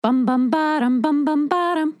Bum bum bottom bum bum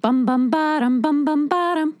bottom bum bum bottom bum bum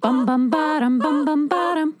bottom bum bum bottom bum bum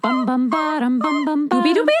bottom bum bum bottom bum bum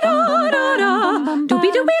doobie doobie da da da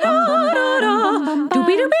doobie doobie da da da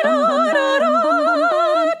doobie doobie da da da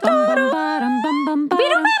bum bottom bum bum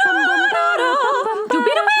doobie doobie da da da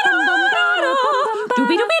doobie doobie da da da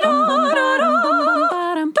doobie doobie da da da bum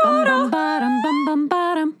bottom bum bum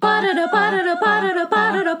bottom ba da da ba da da ba da da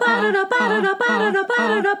ba da da ba da da ba da da ba da da ba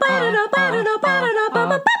da da ba da da ba da da ba da da ba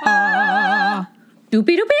ba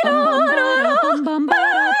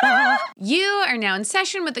You are now in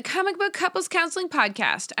session with the Comic Book Couples Counseling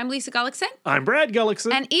Podcast. I'm Lisa Gullickson. I'm Brad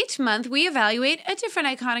Gullickson. And each month we evaluate a different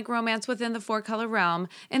iconic romance within the four-color realm.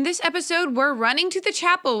 In this episode, we're running to the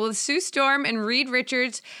chapel with Sue Storm and Reed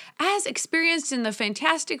Richards as experienced in the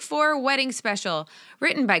Fantastic Four wedding special,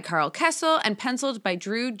 written by Carl Kessel and penciled by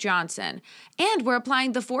Drew Johnson. And we're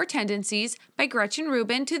applying the Four Tendencies by Gretchen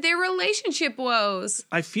Rubin to their relationship woes.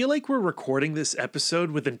 I feel like we're recording this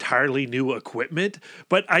episode with entirely new equipment,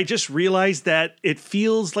 but I just realized that it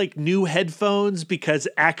feels like new headphones because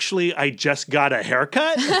actually I just got a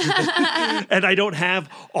haircut and I don't have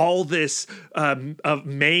all this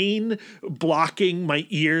mane blocking my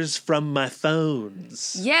ears from my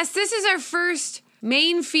phones. Yes, this is our first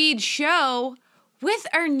main feed show with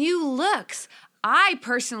our new looks. I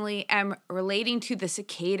personally am relating to the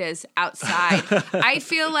cicadas outside. I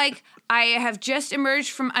feel like I have just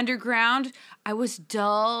emerged from underground. I was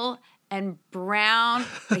dull and brown.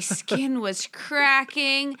 My skin was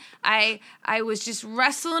cracking. I was just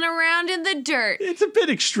wrestling around in the dirt. It's a bit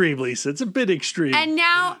extreme, Lisa. It's a bit extreme. And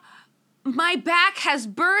now my back has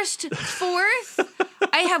burst forth.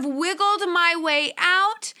 I have wiggled my way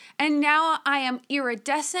out, and now I am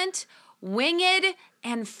iridescent, winged,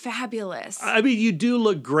 and fabulous. I mean, you do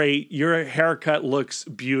look great. Your haircut looks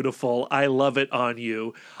beautiful. I love it on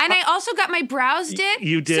you. And I also got my brows did.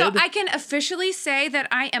 You did? So I can officially say that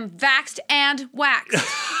I am vaxxed and waxed.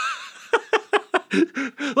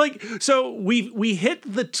 So we hit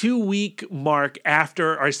the 2-week mark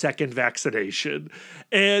after our second vaccination.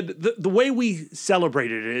 And the way we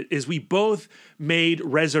celebrated it is we both made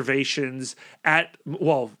reservations I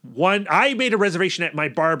made a reservation at my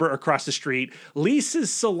barber across the street.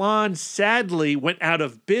 Lisa's salon sadly went out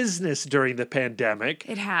of business during the pandemic.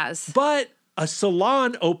 It has. But a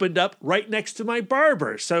salon opened up right next to my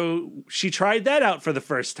barber. So she tried that out for the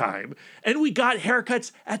first time. And we got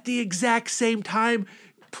haircuts at the exact same time,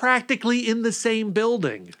 practically in the same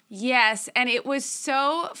building. Yes, and it was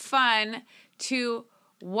so fun to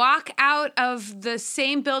walk out of the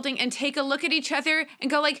same building and take a look at each other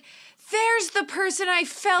and go like, there's the person I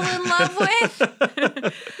fell in love with.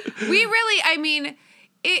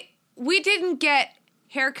 We didn't get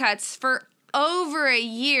haircuts for over a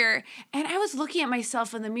year. And I was looking at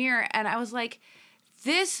myself in the mirror and I was like,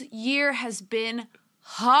 this year has been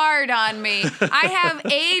hard on me. I have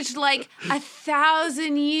aged like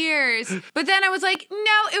 1,000 years. But then I was like,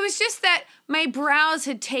 no, it was just that my brows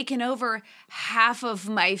had taken over half of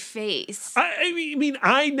my face. I mean,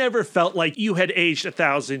 I never felt like you had aged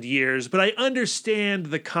 1,000 years, but I understand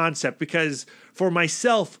the concept because for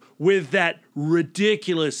myself, with that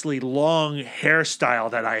ridiculously long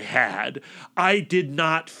hairstyle that I had, I did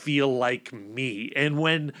not feel like me. And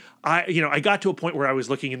when I got to a point where I was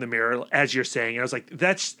looking in the mirror, as you're saying, and I was like,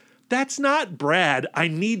 that's not Brad. I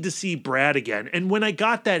need to see Brad again. And when I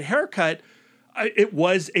got that haircut, it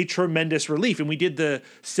was a tremendous relief. And we did the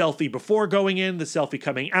selfie before going in, the selfie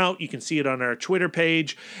coming out. You can see it on our Twitter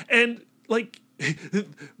page. And like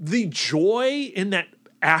the joy in that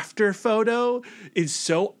after photo is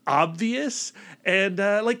so obvious. And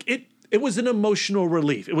it was an emotional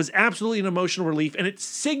relief. It was absolutely an emotional relief. And it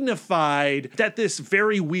signified that this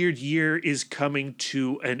very weird year is coming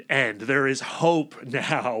to an end. There is hope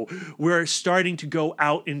now. We're starting to go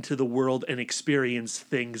out into the world and experience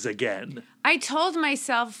things again. I told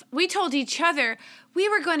myself, we told each other, we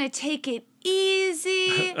were going to take it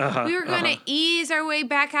easy. We were going to ease our way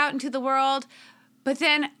back out into the world. But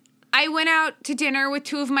then I went out to dinner with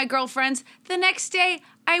 2 of my girlfriends. The next day,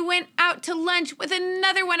 I went out to lunch with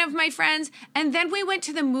another one of my friends. And then we went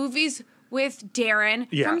to the movies with Darren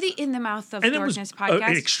from the In the Mouth of Darkness podcast. It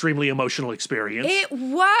was an extremely emotional experience. It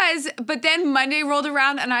was. But then Monday rolled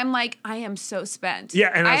around and I'm like, I am so spent.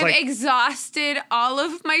 Yeah, and I was have like, exhausted all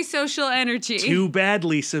of my social energy. Too bad,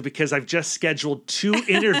 Lisa, because I've just scheduled 2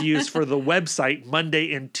 interviews for the website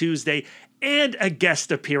Monday and Tuesday, and a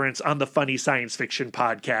guest appearance on the Funny Science Fiction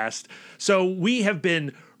podcast. So we have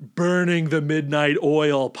been burning the midnight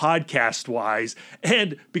oil podcast-wise.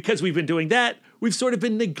 And because we've been doing that, we've sort of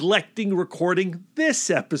been neglecting recording this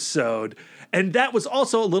episode. And that was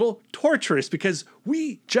also a little torturous because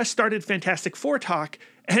we just started Fantastic Four talk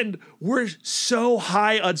and we're so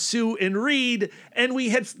high on Sue and Reed, and we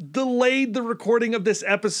had delayed the recording of this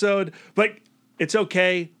episode, but it's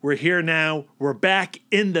okay. We're here now. We're back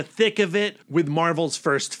in the thick of it with Marvel's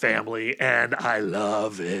First Family, and I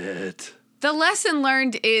love it. The lesson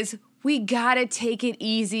learned is we gotta take it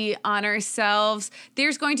easy on ourselves.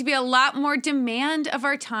 There's going to be a lot more demand of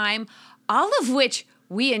our time, all of which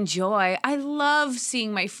we enjoy. I love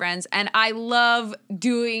seeing my friends and I love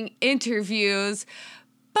doing interviews,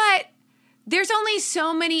 but there's only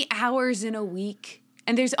so many hours in a week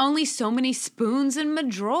and there's only so many spoons in my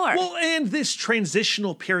drawer. Well, and this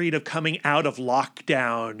transitional period of coming out of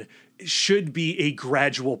lockdown should be a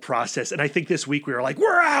gradual process. And I think this week we were like,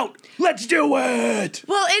 we're out. Let's do it.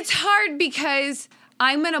 Well, it's hard because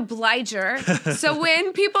I'm an obliger. So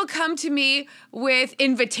when people come to me with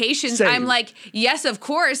invitations, Same. I'm like, yes, of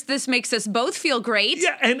course, this makes us both feel great.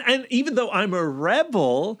 Yeah, and even though I'm a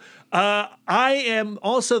rebel, I am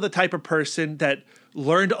also the type of person that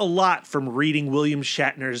learned a lot from reading William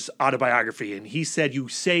Shatner's autobiography. And he said, you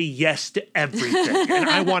say yes to everything. And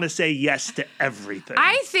I want to say yes to everything.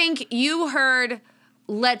 I think you heard,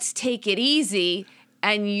 let's take it easy.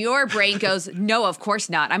 And your brain goes, no, of course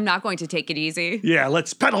not. I'm not going to take it easy. Yeah,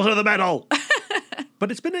 let's pedal to the metal. But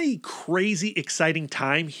it's been a crazy, exciting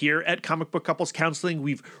time here at Comic Book Couples Counseling.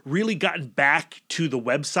 We've really gotten back to the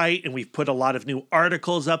website and we've put a lot of new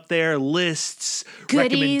articles up there, lists,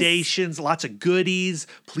 recommendations, lots of goodies.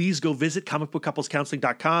 Please go visit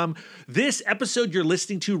comicbookcouplescounseling.com. This episode you're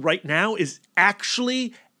listening to right now is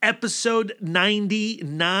actually episode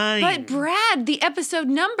 99. But Brad, the episode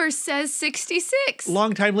number says 66.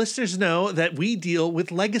 Longtime listeners know that we deal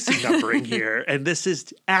with legacy numbering here, and this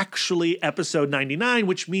is actually episode 99,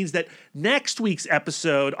 which means that next week's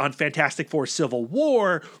episode on Fantastic Four Civil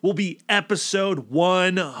War will be episode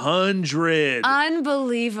 100.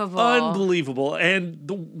 Unbelievable. Unbelievable. And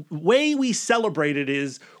the way we celebrate it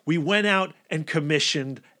is we went out and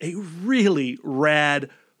commissioned a really rad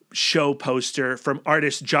show poster from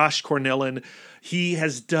artist Josh Cornillan. He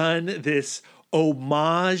has done this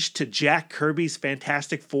homage to Jack Kirby's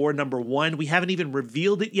Fantastic Four #1. We haven't even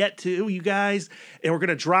revealed it yet to you guys, and we're going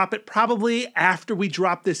to drop it probably after we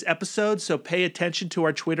drop this episode, so pay attention to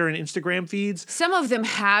our Twitter and Instagram feeds. Some of them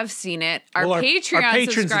have seen it. Our Well, Patreon our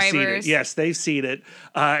patrons subscribers. have seen it. Yes, they've seen it.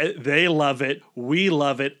 They love it. We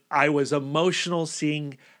love it. I was emotional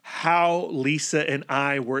seeing how Lisa and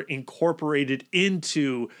I were incorporated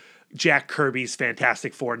into Jack Kirby's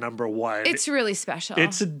Fantastic Four #1. It's really special.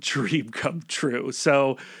 It's a dream come true.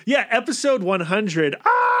 So, yeah, episode 100.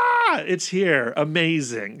 It's here.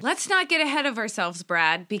 Amazing. Let's not get ahead of ourselves,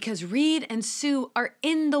 Brad, because Reed and Sue are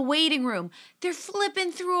in the waiting room. They're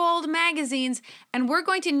flipping through old magazines, and we're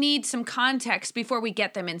going to need some context before we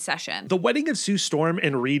get them in session. The wedding of Sue Storm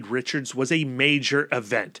and Reed Richards was a major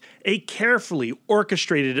event, a carefully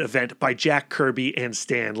orchestrated event by Jack Kirby and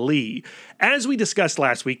Stan Lee. As we discussed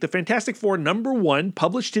last week, the Fantastic Four #1,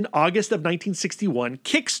 published in August of 1961,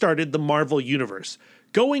 kickstarted the Marvel Universe.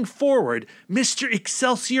 Going forward, Mr.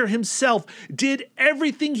 Excelsior himself did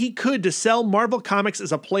everything he could to sell Marvel Comics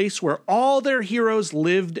as a place where all their heroes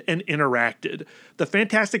lived and interacted. The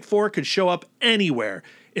Fantastic Four could show up anywhere,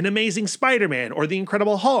 in Amazing Spider-Man or The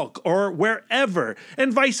Incredible Hulk or wherever,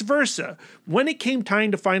 and vice versa. When it came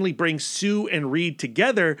time to finally bring Sue and Reed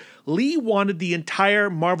together, Lee wanted the entire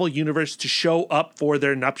Marvel Universe to show up for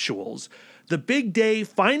their nuptials. The big day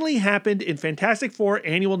finally happened in Fantastic Four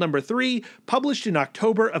Annual #3, published in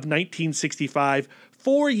October of 1965,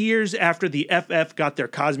 4 years after the FF got their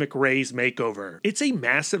Cosmic Rays makeover. It's a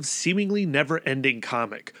massive, seemingly never-ending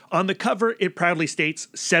comic. On the cover, it proudly states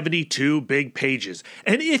 72 big pages.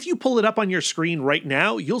 And if you pull it up on your screen right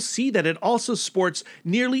now, you'll see that it also sports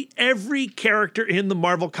nearly every character in the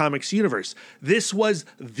Marvel Comics universe. This was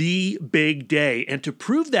the big day, and to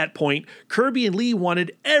prove that point, Kirby and Lee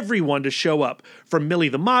wanted everyone to show up, from Millie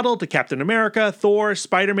the Model to Captain America, Thor,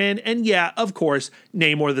 Spider-Man, and yeah, of course,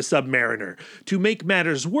 Namor the Submariner. To make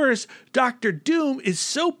matters worse, Dr. Doom is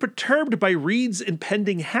so perturbed by Reed's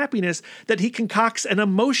impending happiness that he concocts an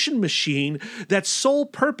emotion machine that's sole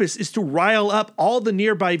purpose is to rile up all the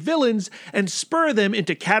nearby villains and spur them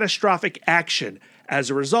into catastrophic action. As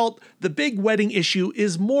a result, the big wedding issue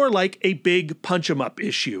is more like a big punch-em-up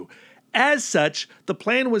issue. As such, the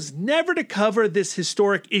plan was never to cover this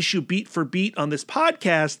historic issue beat for beat on this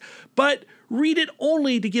podcast, but read it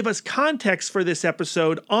only to give us context for this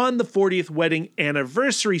episode on the 40th wedding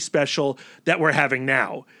anniversary special that we're having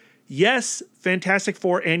now. Yes, Fantastic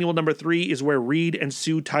Four Annual #3 is where Reed and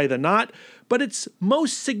Sue tie the knot, but its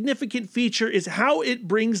most significant feature is how it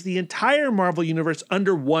brings the entire Marvel Universe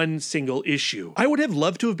under one single issue. I would have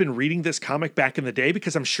loved to have been reading this comic back in the day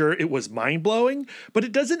because I'm sure it was mind-blowing, but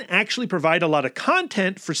it doesn't actually provide a lot of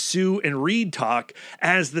content for Sue and Reed talk,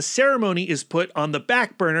 as the ceremony is put on the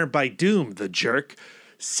back burner by Doom, the jerk.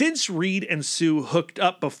 Since Reed and Sue hooked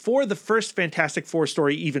up before the first Fantastic Four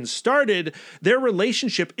story even started, their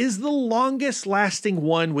relationship is the longest lasting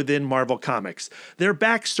one within Marvel Comics. Their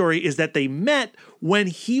backstory is that they met when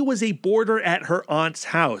he was a boarder at her aunt's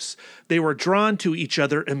house. They were drawn to each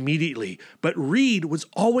other immediately, but Reed was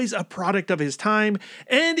always a product of his time,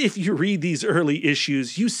 and if you read these early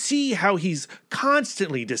issues, you see how he's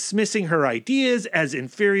constantly dismissing her ideas as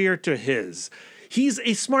inferior to his. He's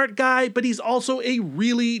a smart guy, but he's also a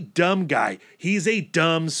really dumb guy. He's a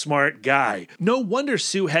dumb, smart guy. No wonder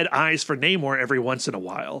Sue had eyes for Namor every once in a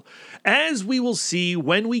while. As we will see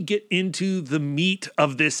when we get into the meat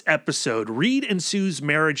of this episode, Reed and Sue's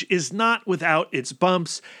marriage is not without its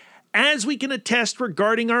bumps. As we can attest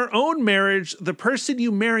regarding our own marriage, the person you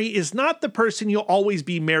marry is not the person you'll always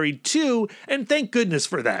be married to, and thank goodness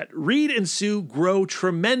for that. Reed and Sue grow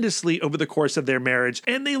tremendously over the course of their marriage,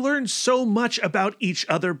 and they learn so much about each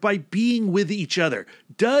other by being with each other.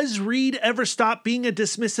 Does Reed ever stop being a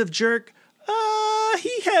dismissive jerk?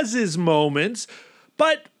 He has his moments,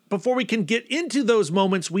 but before we can get into those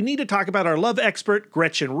moments, we need to talk about our love expert,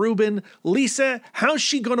 Gretchen Rubin. Lisa, how's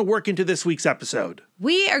she going to work into this week's episode?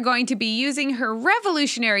 We are going to be using her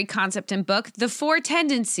revolutionary concept and book, The Four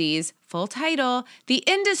Tendencies, full title, The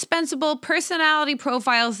Indispensable Personality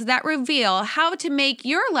Profiles That Reveal How to Make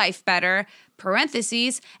Your Life Better,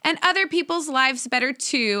 parentheses, and other people's lives better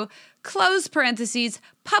too, close parentheses,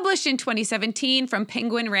 published in 2017 from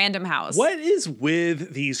Penguin Random House. What is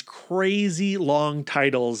with these crazy long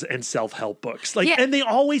titles and self-help books? And they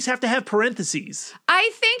always have to have parentheses.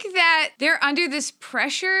 I think that they're under this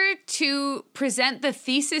pressure to present the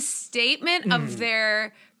thesis statement of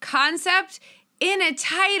their concept in a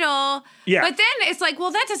title, but then it's like, well,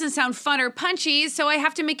 that doesn't sound fun or punchy, so I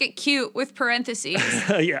have to make it cute with parentheses.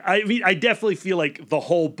 I mean, I definitely feel like the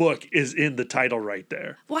whole book is in the title right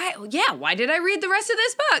there. Why? Yeah, why did I read the rest of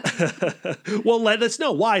this book? Well, let us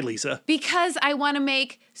know. Why, Lisa? Because I want to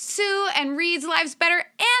make Sue and Reed's lives better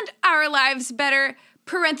and our lives better,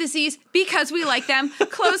 parentheses, because we like them,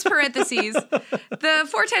 close parentheses. The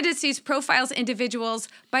Four Tendencies profiles individuals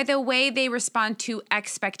by the way they respond to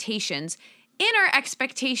expectations. Inner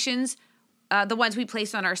expectations, the ones we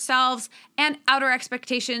place on ourselves, and outer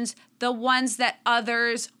expectations, the ones that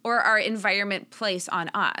others or our environment place on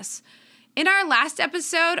us. In our last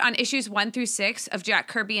episode on issues 1 through 6 of Jack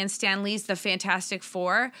Kirby and Stan Lee's The Fantastic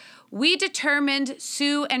Four, we determined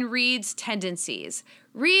Sue and Reed's tendencies.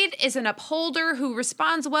 Reed is an upholder who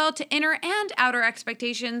responds well to inner and outer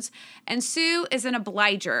expectations, and Sue is an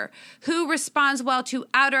obliger who responds well to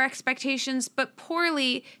outer expectations but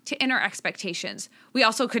poorly to inner expectations. We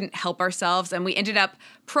also couldn't help ourselves, and we ended up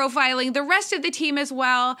profiling the rest of the team as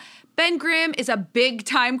well. Ben Grimm is a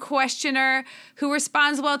big-time questioner who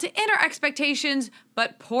responds well to inner expectations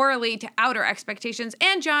but poorly to outer expectations,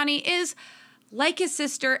 and Johnny is, like his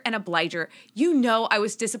sister, an obliger. You know I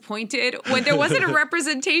was disappointed when there wasn't a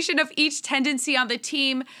representation of each tendency on the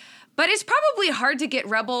team, but it's probably hard to get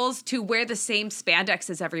rebels to wear the same spandex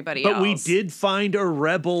as everybody else. But we did find a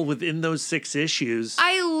rebel within those 6 issues.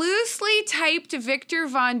 I loosely typed Victor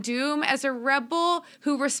Von Doom as a rebel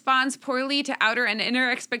who responds poorly to outer and inner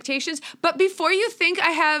expectations. But before you think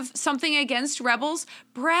I have something against rebels,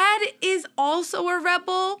 Brad is also a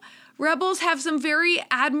rebel. Rebels have some very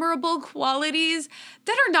admirable qualities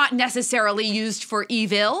that are not necessarily used for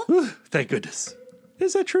evil. Thank goodness.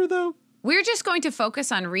 Is that true, though? We're just going to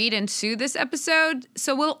focus on Reed and Sue this episode,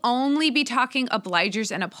 so we'll only be talking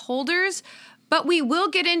obligers and upholders, but we will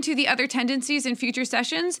get into the other tendencies in future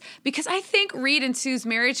sessions because I think Reed and Sue's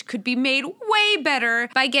marriage could be made way better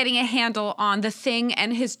by getting a handle on the Thing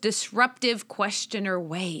and his disruptive questioner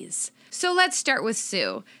ways. So let's start with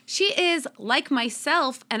Sue. She is, like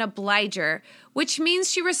myself, an obliger, which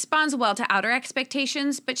means she responds well to outer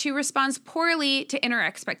expectations, but she responds poorly to inner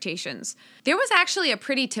expectations. There was actually a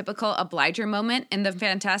pretty typical obliger moment in the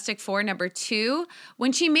Fantastic Four #2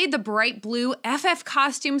 when she made the bright blue FF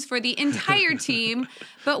costumes for the entire team,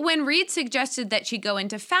 but when Reed suggested that she go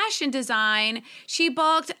into fashion design, she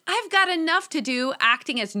balked, "I've got enough to do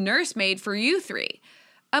acting as nursemaid for you three."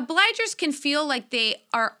 Obligers can feel like they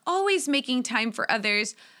are always making time for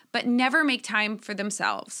others, but never make time for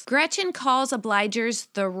themselves. Gretchen calls obligers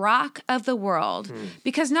the rock of the world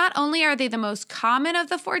because not only are they the most common of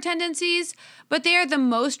the four tendencies, but they are the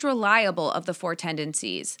most reliable of the four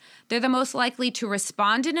tendencies. They're the most likely to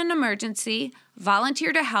respond in an emergency,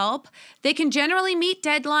 volunteer to help, they can generally meet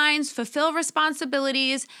deadlines, fulfill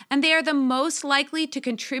responsibilities, and they are the most likely to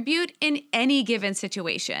contribute in any given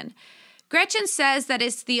situation. Gretchen says that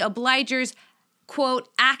it's the obliger's, quote,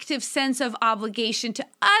 active sense of obligation to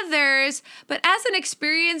others, but as an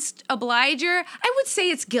experienced obliger, I would say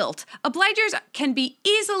it's guilt. Obligers can be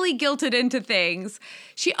easily guilted into things.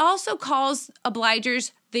 She also calls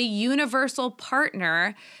obligers the universal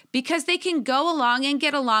partner because they can go along and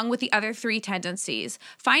get along with the other three tendencies,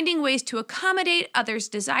 finding ways to accommodate others'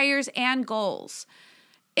 desires and goals.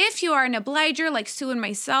 If you are an obliger like Sue and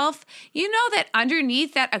myself, you know that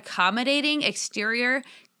underneath that accommodating exterior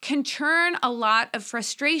can turn a lot of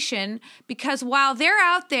frustration because while they're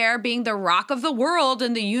out there being the rock of the world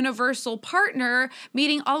and the universal partner,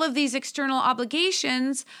 meeting all of these external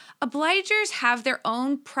obligations, obligers have their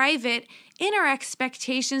own private inner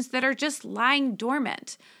expectations that are just lying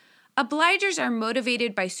dormant. Obligers are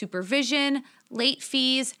motivated by supervision, late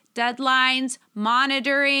fees, deadlines,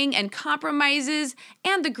 monitoring, and compromises,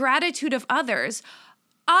 and the gratitude of others,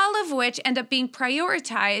 all of which end up being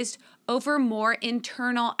prioritized over more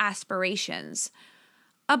internal aspirations.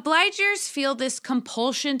 Obligers feel this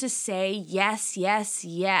compulsion to say yes, yes,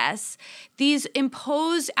 yes, these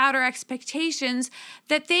imposed outer expectations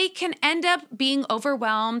that they can end up being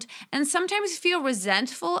overwhelmed and sometimes feel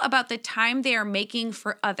resentful about the time they are making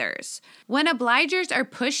for others. When obligers are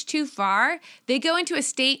pushed too far, they go into a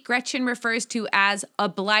state Gretchen refers to as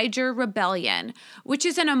obliger rebellion, which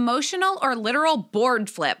is an emotional or literal board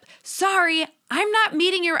flip. Sorry, I'm not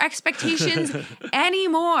meeting your expectations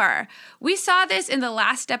anymore. We saw this in the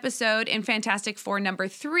last episode in Fantastic Four number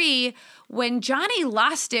 3 when Johnny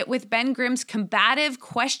lost it with Ben Grimm's combative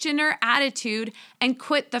questioner attitude and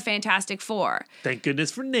quit the Fantastic Four. Thank goodness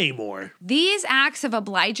for Namor. These acts of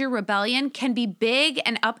obliger rebellion can be big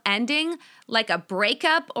and upending, like a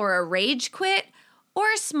breakup or a rage quit,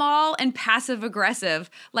 or small and passive-aggressive,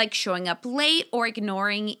 like showing up late or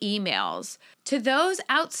ignoring emails. To those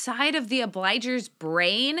outside of the obliger's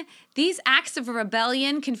brain, these acts of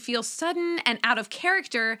rebellion can feel sudden and out of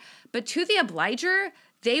character, but to the obliger,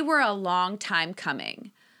 they were a long time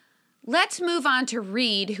coming. Let's move on to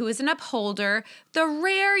Reed, who is an upholder, the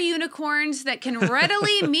rare unicorns that can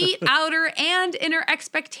readily meet outer and inner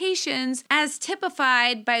expectations, as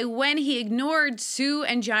typified by when he ignored Sue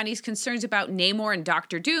and Johnny's concerns about Namor and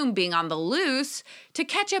Dr. Doom being on the loose to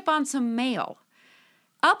catch up on some mail.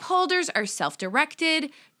 Upholders are self-directed,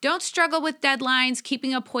 don't struggle with deadlines,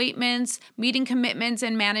 keeping appointments, meeting commitments,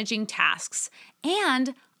 and managing tasks.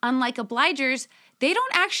 And, unlike obligers, they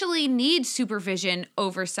don't actually need supervision,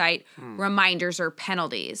 oversight, reminders, or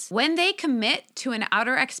penalties. When they commit to an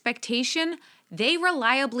outer expectation, they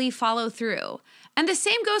reliably follow through. And the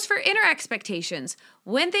same goes for inner expectations.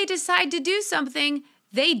 When they decide to do something,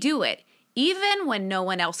 they do it, even when no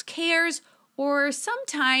one else cares, or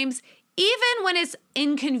sometimes even when it's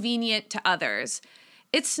inconvenient to others.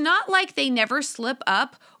 It's not like they never slip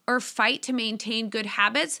up or fight to maintain good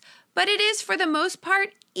habits, but it is, for the most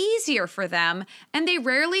part, easier for them, and they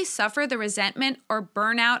rarely suffer the resentment or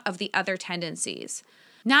burnout of the other tendencies.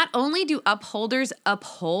 Not only do upholders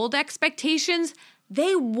uphold expectations,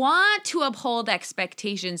 they want to uphold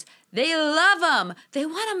expectations. They love them. They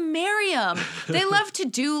want to marry them. They love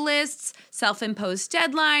to-do lists, self-imposed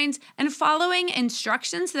deadlines, and following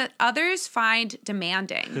instructions that others find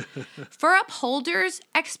demanding. For upholders,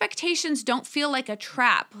 expectations don't feel like a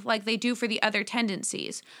trap like they do for the other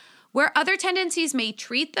tendencies. Where other tendencies may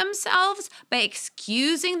treat themselves by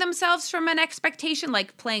excusing themselves from an expectation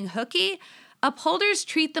like playing hooky, upholders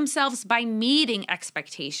treat themselves by meeting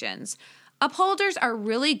expectations. Upholders are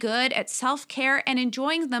really good at self-care and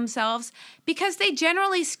enjoying themselves because they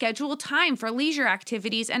generally schedule time for leisure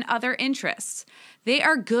activities and other interests. They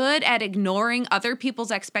are good at ignoring other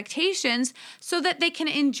people's expectations so that they can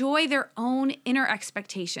enjoy their own inner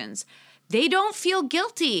expectations. They don't feel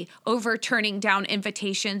guilty over turning down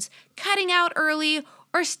invitations, cutting out early,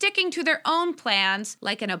 or sticking to their own plans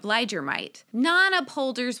like an obliger might.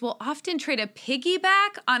 Non-upholders will often try to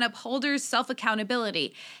piggyback on upholders'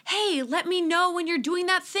 self-accountability. Hey, let me know when you're doing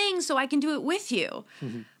that thing so I can do it with you.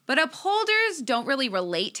 But upholders don't really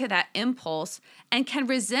relate to that impulse and can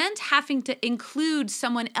resent having to include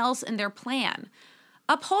someone else in their plan.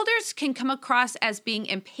 Upholders can come across as being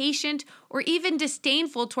impatient or even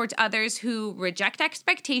disdainful towards others who reject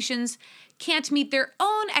expectations, can't meet their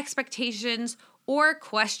own expectations, or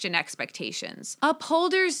question expectations.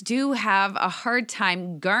 Upholders do have a hard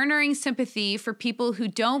time garnering sympathy for people who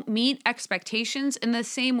don't meet expectations in the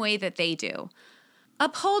same way that they do.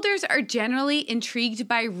 Upholders are generally intrigued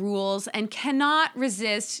by rules and cannot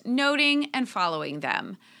resist noting and following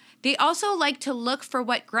them. They also like to look for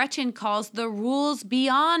what Gretchen calls the rules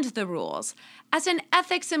beyond the rules, as in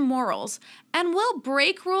ethics and morals, and will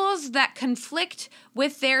break rules that conflict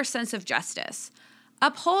with their sense of justice.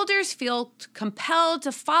 Upholders feel compelled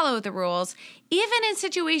to follow the rules, even in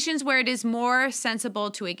situations where it is more sensible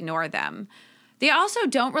to ignore them. They also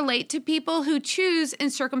don't relate to people who choose in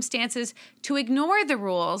circumstances to ignore the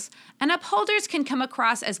rules, and upholders can come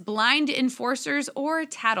across as blind enforcers or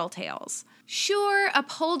tattletales. Sure,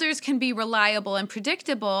 upholders can be reliable and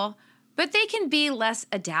predictable, but they can be less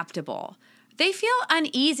adaptable. They feel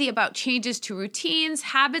uneasy about changes to routines,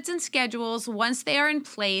 habits, and schedules once they are in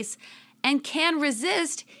place, and can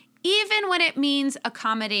resist even when it means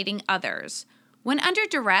accommodating others. When under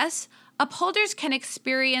duress, upholders can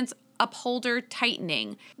experience upholder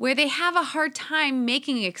tightening, where they have a hard time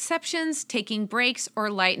making exceptions, taking breaks, or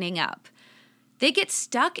lightening up. They get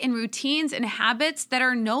stuck in routines and habits that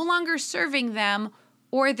are no longer serving them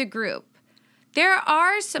or the group. There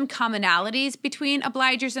are some commonalities between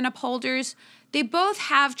obligers and upholders. They both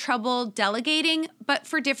have trouble delegating, but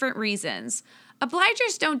for different reasons.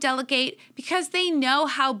 Obligers don't delegate because they know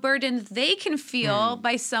how burdened they can feel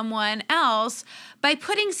by someone else by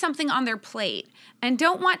putting something on their plate and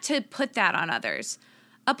don't want to put that on others.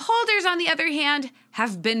 Upholders, on the other hand,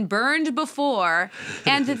 have been burned before,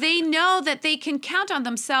 and they know that they can count on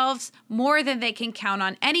themselves more than they can count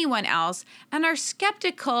on anyone else and are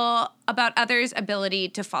skeptical about others' ability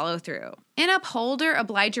to follow through. In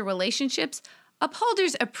upholder-obliger relationships,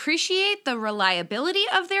 upholders appreciate the reliability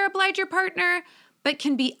of their obliger partner, but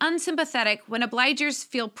can be unsympathetic when obligers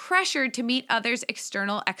feel pressured to meet others'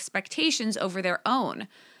 external expectations over their own.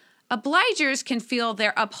 Obligers can feel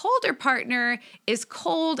their upholder partner is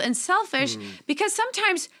cold and selfish because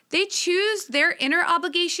sometimes they choose their inner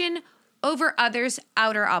obligation over others'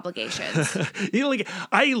 outer obligations.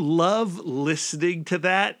 I love listening to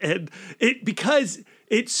that, and because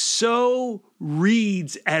it so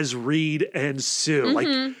reads as Reed and Sue. Like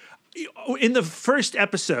in the first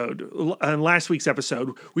episode, last week's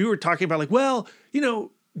episode, we were talking about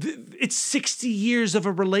it's 60 years of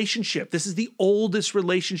a relationship. This is the oldest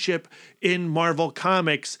relationship in Marvel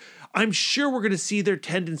Comics. I'm sure we're going to see their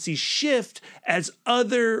tendencies shift as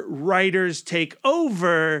other writers take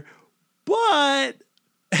over, but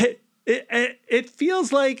it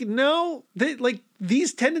feels like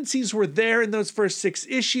these tendencies were there in those first 6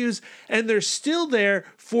 issues, and they're still there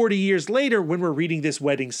 40 years later when we're reading this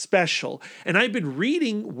wedding special. And I've been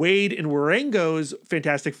reading Wade and Wieringo's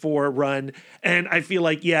Fantastic Four run, and I feel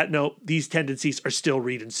like, these tendencies are still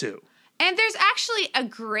Reed and Sue. And there's actually a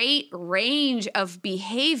great range of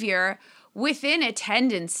behavior within a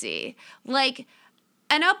tendency. Like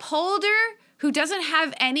an upholder who doesn't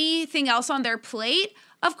have anything else on their plate,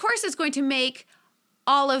 of course, is going to make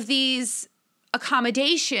all of these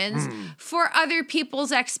accommodations for other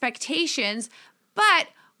people's expectations. But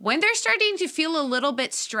when they're starting to feel a little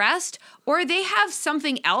bit stressed or they have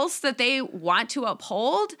something else that they want to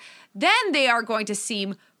uphold, then they are going to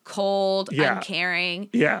seem cold, uncaring.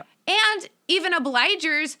 Yeah. And even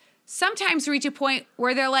obligers sometimes reach a point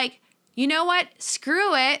where they're like, you know what?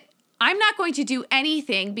 Screw it. I'm not going to do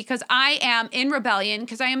anything because I am in rebellion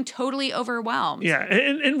because I am totally overwhelmed. Yeah,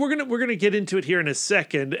 and we're gonna get into it here in a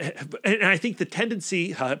second. And I think the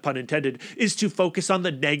tendency, pun intended, is to focus on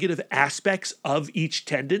the negative aspects of each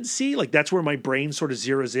tendency. Like that's where my brain sort of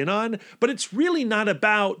zeroes in on. But it's really not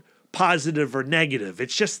about positive or negative.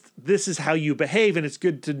 It's just this is how you behave, and it's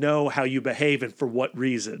good to know how you behave and for what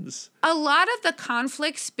reasons. A lot of the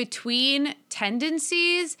conflicts between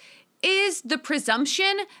tendencies is the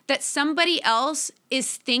presumption that somebody else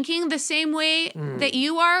is thinking the same way that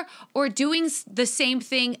you are or doing the same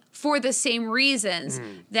thing for the same reasons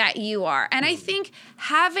that you are. And I think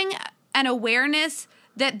having an awareness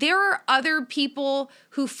that there are other people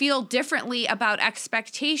who feel differently about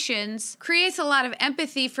expectations creates a lot of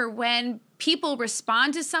empathy for when people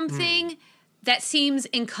respond to something that seems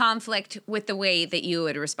in conflict with the way that you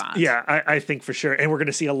would respond. Yeah, I think for sure. And we're going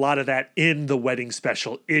to see a lot of that in the wedding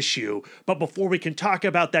special issue. But before we can talk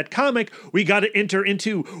about that comic, we got to enter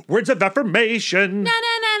into words of affirmation.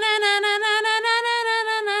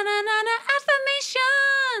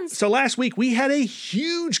 Affirmations. So last week, we had a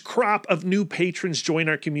huge crop of new patrons join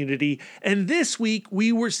our community, and this week,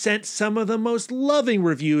 we were sent some of the most loving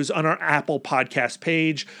reviews on our Apple Podcast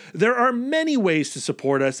page. There are many ways to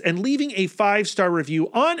support us, and leaving a 5-star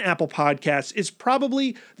review on Apple Podcasts is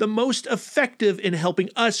probably the most effective in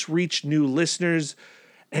helping us reach new listeners.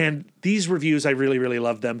 And these reviews, I really, really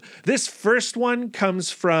love them. This first one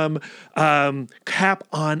comes from Cap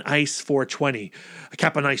on Ice 420.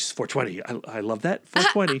 Cap on Ice 420. I love that.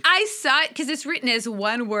 420. I saw it because it's written as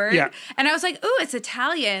one word. Yeah. And I was like, ooh, it's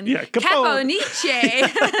Italian. Yeah, Caponice.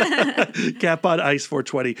 Cap on Ice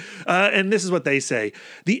 420. And this is what they say.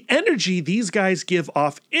 The energy these guys give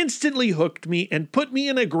off instantly hooked me and put me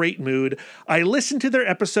in a great mood. I listened to their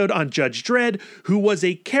episode on Judge Dredd, who was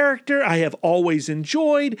a character I have always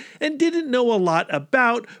enjoyed and didn't know a lot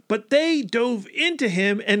about, but they dove into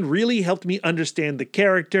him and really helped me understand the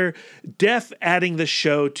character. Def adding the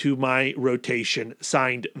show to my rotation.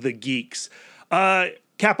 Signed, The Geeks.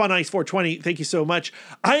 Cap on Ice 420, thank you so much.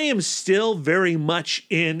 I am still very much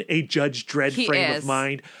in a Judge Dredd frame of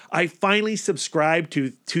mind. I finally subscribed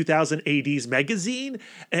to 2000 AD's magazine,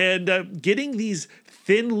 and getting these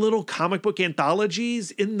thin little comic book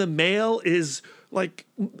anthologies in the mail is like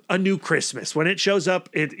a new Christmas. When it shows up,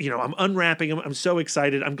 I'm unwrapping them. I'm so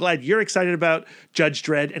excited. I'm glad you're excited about Judge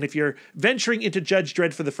Dredd. And if you're venturing into Judge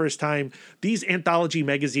Dredd for the first time, these anthology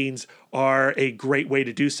magazines are a great way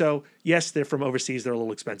to do so. Yes, they're from overseas. They're a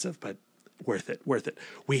little expensive, but worth it.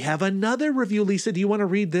 We have another review. Lisa, do you want to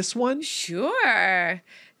read this one? Sure.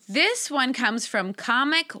 This one comes from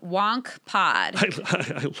Comic Wonk Pod.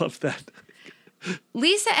 I love that.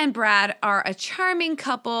 Lisa and Brad are a charming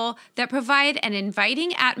couple that provide an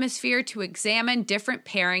inviting atmosphere to examine different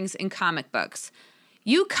pairings in comic books.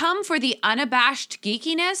 You come for the unabashed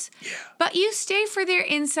geekiness, but you stay for their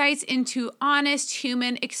insights into honest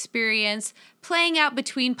human experience playing out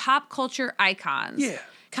between pop culture icons. Yeah.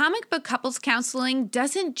 Comic book couples counseling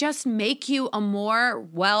doesn't just make you a more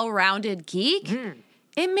well-rounded geek.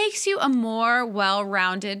 It makes you a more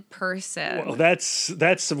well-rounded person. Well, that's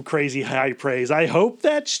some crazy high praise. I hope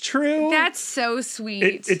that's true. That's so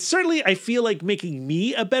sweet. It's certainly, I feel like, making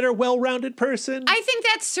me a better well-rounded person. I think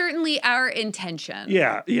that's certainly our intention.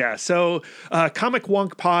 Yeah. So, Comic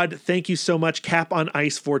Wonk Pod, thank you so much. Cap on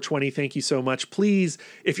Ice 420, thank you so much. Please,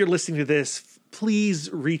 if you're listening to this, please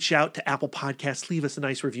reach out to Apple Podcasts. Leave us a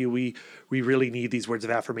nice review. We really need these words of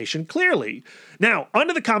affirmation, clearly. Now,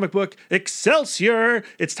 onto the comic book, Excelsior.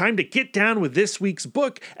 It's time to get down with this week's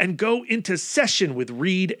book and go into session with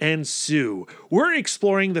Reed and Sue. We're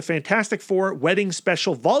exploring the Fantastic Four Wedding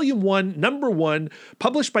Special, Volume 1, Number 1,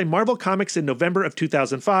 published by Marvel Comics in November of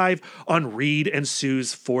 2005 on Reed and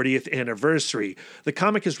Sue's 40th anniversary. The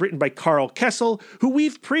comic is written by Carl Kessel, who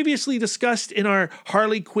we've previously discussed in our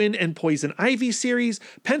Harley Quinn and Poison Ivy series,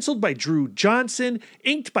 penciled by Drew Johnson,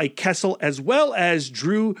 inked by Kessel, as well as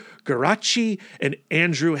Drew Garacci and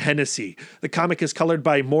Andrew Hennessy. The comic is colored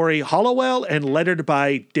by Maury Hollowell and lettered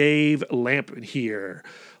by Dave Lamphere.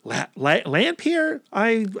 Lamphere?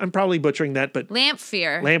 I'm probably butchering that, but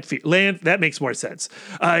Lamphere. That makes more sense.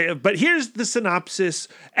 But here's the synopsis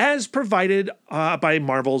as provided by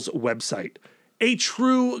Marvel's website. A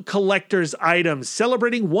true collector's item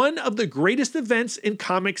celebrating one of the greatest events in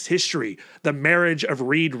comics history, the marriage of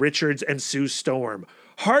Reed Richards and Sue Storm.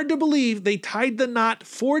 Hard to believe they tied the knot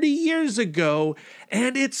 40 years ago,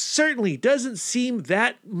 and it certainly doesn't seem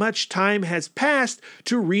that much time has passed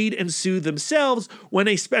to Reed and Sue themselves when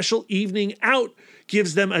a special evening out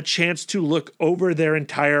gives them a chance to look over their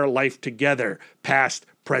entire life together, past,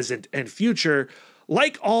 present, and future.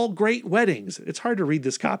 Like all great weddings, it's hard to read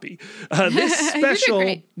this copy. This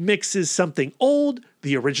special mixes something old,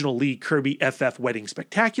 the original Lee Kirby FF Wedding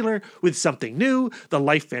Spectacular, with something new, The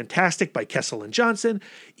Life Fantastic by Kessel and Johnson,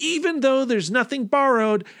 even though there's nothing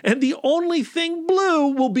borrowed, and the only thing blue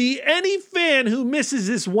will be any fan who misses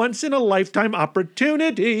this once-in-a-lifetime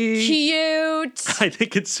opportunity. Cute. I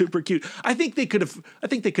think it's super cute. I think they could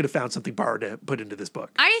have found something borrowed to put into this book.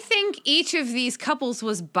 I think each of these couples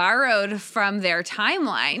was borrowed from their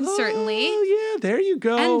timeline, certainly. Oh, yeah, there you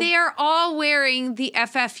go. And they are all wearing the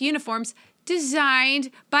FF uniforms designed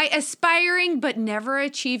by aspiring but never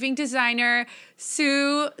achieving designer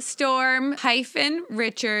Sue Storm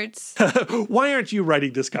Richards. Why aren't you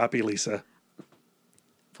writing this copy, Lisa?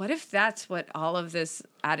 What if that's what all of this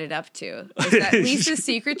added up to? Is that Lisa's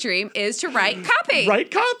secret dream is to write copy? Write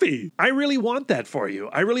copy. I really want that for you.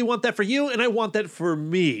 I really want that for you, and I want that for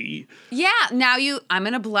me. Yeah, now I'm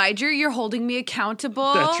an obliger. You're holding me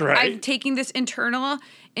accountable. That's right. I'm taking this internal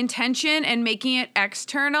intention and making it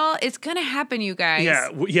external, it's going to happen, you guys.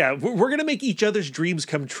 Yeah, we're going to make each other's dreams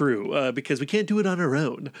come true because we can't do it on our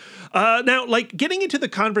own. Now, like getting into the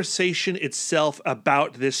conversation itself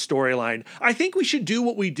about this storyline, I think we should do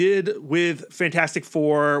what we did with Fantastic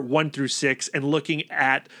Four 1 through 6 and looking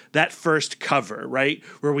at that first cover, right?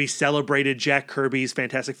 Where we celebrated Jack Kirby's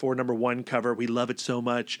Fantastic Four #1 cover. We love it so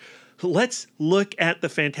much. Let's look at the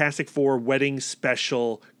Fantastic Four wedding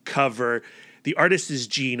special cover. The artist is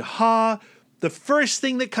Gene Ha. The first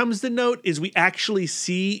thing that comes to note is we actually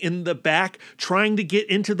see in the back, trying to get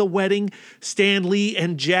into the wedding, Stan Lee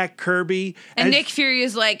and Jack Kirby. And Nick Fury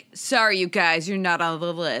is like, sorry, you guys, you're not on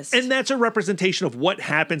the list. And that's a representation of what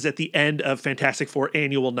happens at the end of Fantastic Four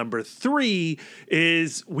Annual #3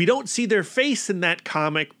 is we don't see their face in that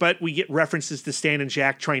comic, but we get references to Stan and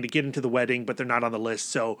Jack trying to get into the wedding, but they're not on the list,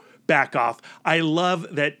 so back off. I love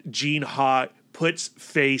that Gene Ha puts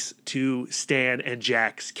face to Stan and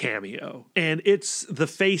Jack's cameo. And it's the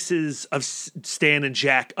faces of Stan and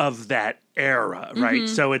Jack of that era, right?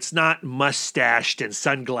 So it's not mustached and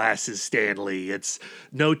sunglasses Stan Lee. It's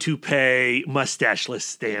no toupee, mustacheless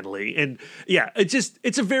Stan Lee. And yeah,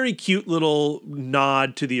 it's a very cute little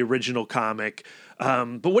nod to the original comic.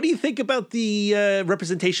 But what do you think about the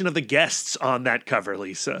representation of the guests on that cover,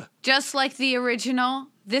 Lisa? Just like the original,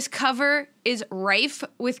 this cover is rife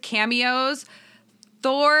with cameos.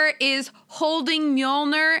 Thor is holding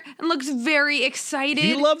Mjolnir and looks very excited.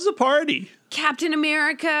 He loves a party. Captain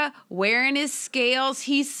America wearing his scales,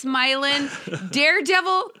 he's smiling.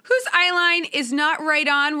 Daredevil, whose eyeline is not right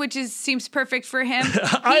on, which seems perfect for him.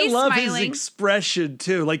 I love smiling. his expression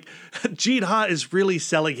too. Like Gene Ha is really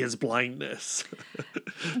selling his blindness.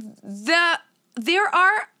 There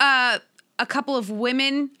are a couple of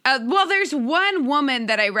women. There's one woman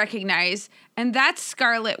that I recognize, and that's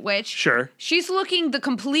Scarlet Witch. Sure. She's looking the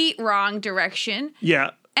complete wrong direction.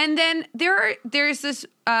 Yeah. And then there's this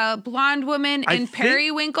blonde woman in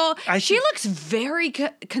Periwinkle. She looks very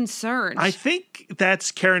concerned. I think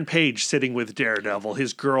that's Karen Page sitting with Daredevil,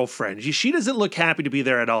 his girlfriend. She doesn't look happy to be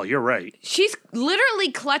there at all. You're right. She's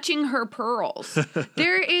literally clutching her pearls.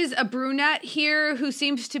 There is a brunette here who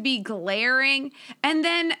seems to be glaring. And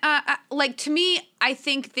then, to me, I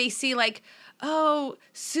think they see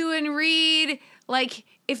Sue and Reed,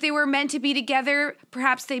 if they were meant to be together,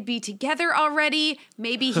 perhaps they'd be together already.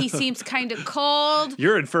 Maybe he seems kind of cold.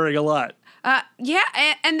 You're inferring a lot.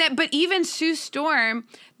 But even Sue Storm,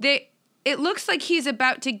 it looks like he's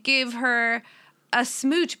about to give her a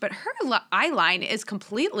smooch, but her eyeline is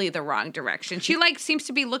completely the wrong direction. She seems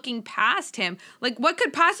to be looking past him. What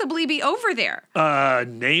could possibly be over there?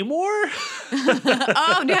 Namor?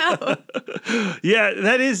 Oh no. Yeah,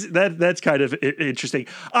 that's kind of interesting.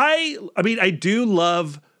 I do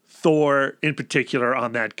love Thor in particular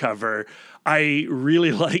on that cover. I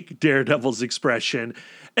really like Daredevil's expression.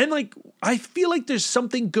 And I feel like there's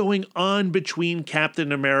something going on between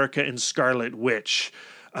Captain America and Scarlet Witch.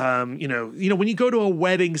 When you go to a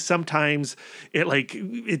wedding, sometimes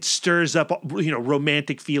it stirs up,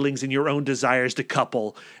 romantic feelings and your own desires to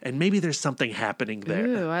couple. And maybe there's something happening there.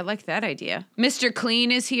 Ooh, I like that idea. Mr.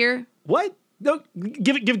 Clean is here. What? No,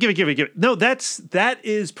 give it. No, that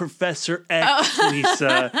is Professor X,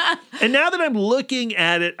 Lisa. And now that I'm looking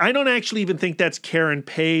at it, I don't actually even think that's Karen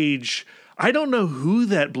Page. I don't know who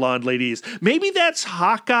that blonde lady is. Maybe that's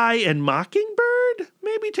Hawkeye and Mockingbird,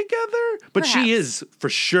 maybe together. But Perhaps. She is for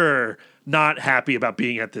sure not happy about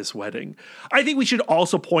being at this wedding. I think we should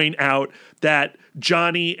also point out that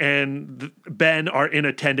Johnny and Ben are in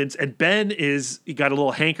attendance, and Ben he got a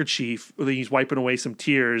little handkerchief. He's wiping away some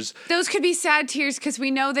tears. Those could be sad tears because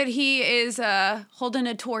we know that he is holding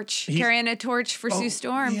a torch, carrying a torch for Sue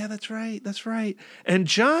Storm. Yeah, that's right. And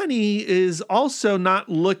Johnny is also not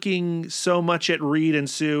looking so much at Reed and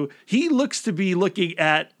Sue. He looks to be looking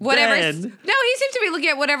at whatever. Ben. No, he seems to be looking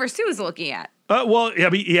at whatever Sue is looking at.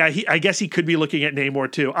 I guess he could be looking at Namor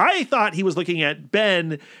too. I thought he was looking at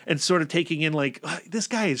Ben and sort of taking in this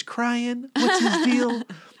guy is crying. What's his deal?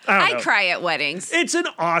 I cry at weddings. It's an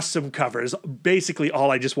awesome cover is basically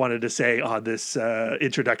all I just wanted to say on this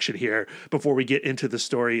introduction here before we get into the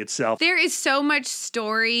story itself. There is so much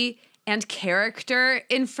story and character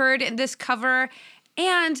inferred in this cover.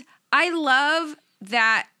 And I love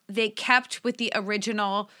that they kept with the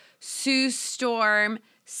original Sue Storm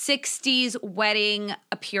 60s wedding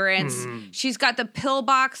appearance. She's got the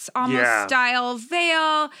pillbox almost style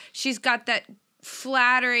veil. She's got that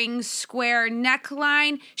flattering square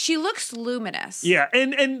neckline. She looks luminous. Yeah,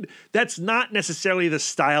 and that's not necessarily the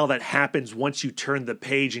style that happens once you turn the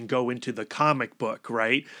page and go into the comic book,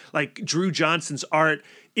 right? Drew Johnson's art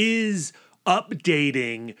is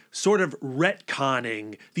updating, sort of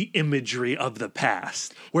retconning the imagery of the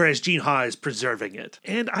past, whereas Gene Ha is preserving it.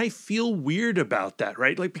 And I feel weird about that,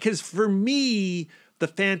 right? Like, because for me, the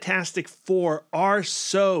Fantastic Four are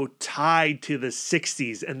so tied to the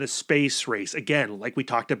 60s and the space race. Again, like we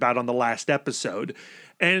talked about on the last episode.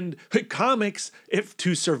 And comics, if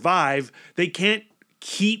to survive, they can't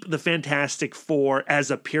keep the Fantastic Four as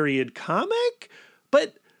a period comic.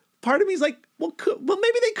 But part of me is like, well,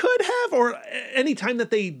 maybe they could have, or anytime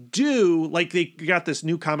that they do, like they got this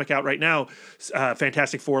new comic out right now,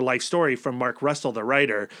 Fantastic Four Life Story from Mark Russell, the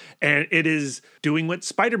writer, and it is doing what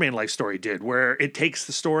Spider-Man Life Story did, where it takes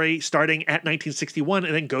the story starting at 1961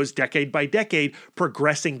 and then goes decade by decade,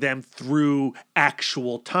 progressing them through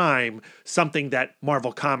actual time, something that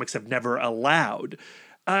Marvel Comics have never allowed.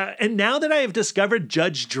 And now that I have discovered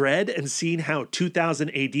Judge Dredd and seen how 2000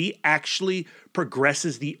 AD actually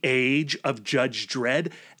progresses the age of Judge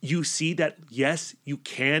Dredd, you see that, yes, you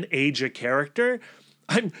can age a character.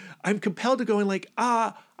 I'm compelled to go in like,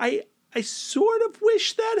 I sort of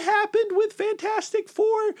wish that happened with Fantastic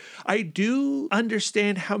Four. I do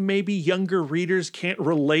understand how maybe younger readers can't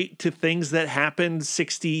relate to things that happened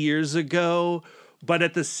 60 years ago. But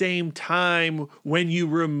at the same time, when you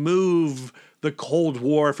remove the Cold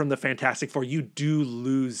War from the Fantastic Four, you do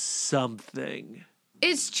lose something.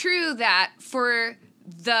 It's true that for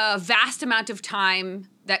the vast amount of time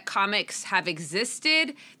that comics have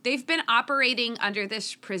existed, they've been operating under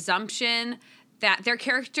this presumption that their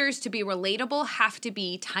characters, to be relatable, have to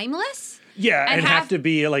be timeless. Yeah, and have to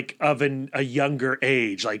be like of a younger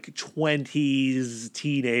age, like 20s,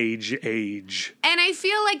 teenage age. And I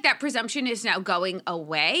feel like that presumption is now going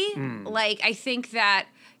away. Like, I think that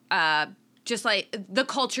just like the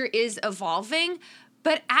culture is evolving,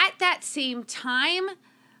 but at that same time,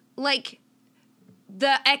 like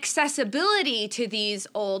the accessibility to these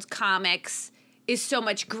old comics is so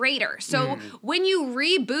much greater. So when you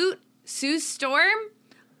reboot Sue Storm,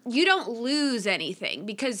 you don't lose anything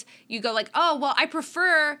because you go like, oh, well, I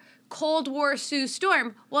prefer Cold War Sue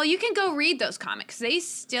Storm. Well, you can go read those comics. They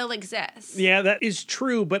still exist. Yeah, that is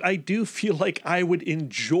true, but I do feel like I would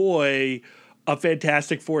enjoy a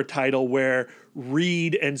Fantastic Four title where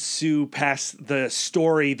Reed and Sue pass the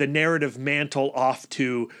story, the narrative mantle off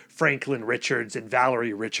to Franklin Richards and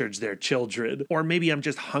Valerie Richards, their children. Or maybe I'm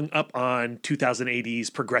just hung up on 2000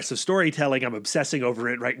 AD's progressive storytelling. I'm obsessing over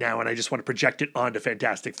it right now, and I just want to project it onto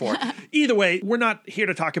Fantastic Four. Either way, we're not here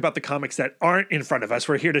to talk about the comics that aren't in front of us.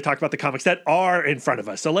 We're here to talk about the comics that are in front of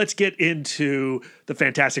us. So let's get into the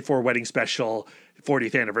Fantastic Four Wedding Special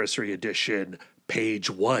 40th Anniversary Edition, Page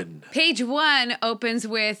 1. Page 1 opens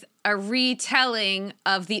with a retelling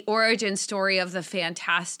of the origin story of the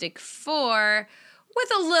Fantastic Four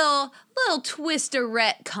with a little twist of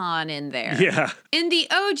retcon in there. Yeah. In the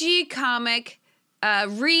OG comic,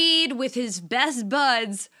 Reed with his best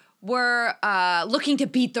buds were looking to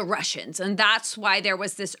beat the Russians, and that's why there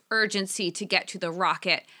was this urgency to get to the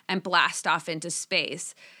rocket and blast off into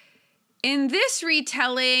space. In this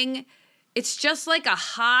retelling, it's just like a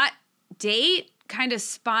hot date, kind of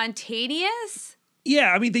spontaneous.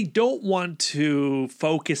 Yeah, I mean, they don't want to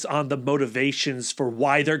focus on the motivations for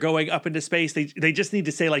why they're going up into space. They just need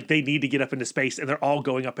to say, like, they need to get up into space, and they're all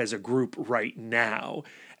going up as a group right now.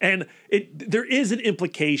 And there is an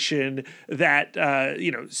implication that,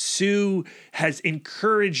 Sue has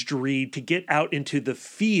encouraged Reed to get out into the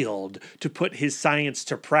field to put his science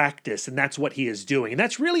to practice, and that's what he is doing. And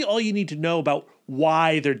that's really all you need to know about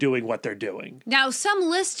why they're doing what they're doing. Now, some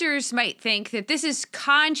listeners might think that this is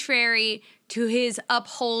contrary to his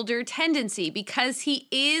upholder tendency because he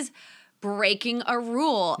is breaking a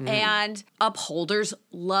rule, and upholders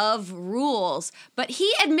love rules. But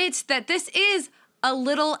he admits that this is a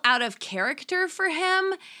little out of character for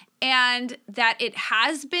him and that it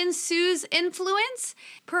has been Sue's influence.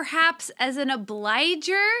 Perhaps as an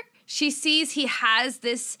obliger, she sees he has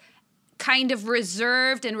this kind of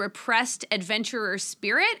reserved and repressed adventurer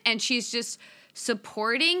spirit, and she's just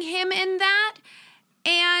supporting him in that.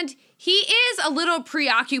 And he is a little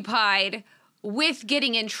preoccupied with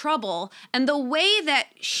getting in trouble, and the way that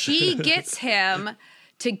she gets him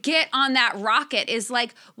to get on that rocket is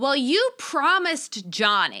like, well, you promised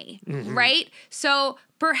Johnny, right? So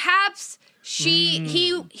perhaps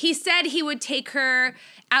he said he would take her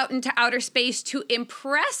out into outer space to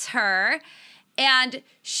impress her, and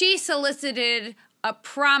she solicited a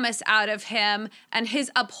promise out of him, and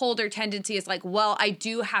his upholder tendency is like, well, I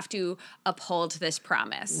do have to uphold this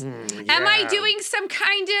promise. Yeah. Am I doing some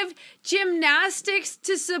kind of gymnastics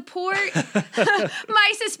to support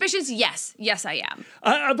my suspicions? Yes, I am.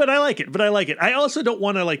 But I like it. I also don't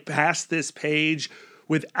want to pass this page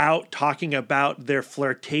without talking about their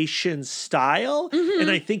flirtation style. Mm-hmm.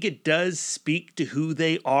 And I think it does speak to who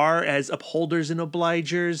they are as upholders and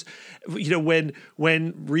obligers. You know,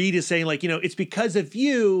 when Reed is saying, like, you know, it's because of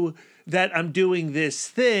you that I'm doing this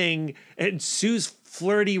thing, and Sue's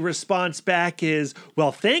flirty response back is,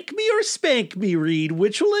 well, thank me or spank me, Reed.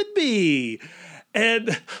 Which will it be?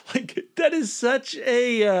 And like, that is such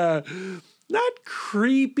a, not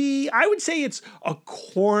creepy. I would say it's a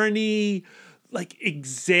corny, like,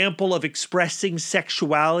 example of expressing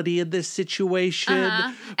sexuality in this situation.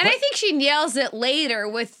 And I think she nails it later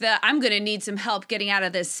with the, I'm going to need some help getting out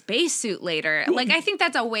of this spacesuit later. Like, I think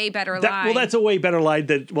that's a way better line. Well, that's a way better line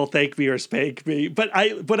than, well, thank me or spank me. But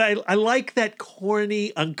I like that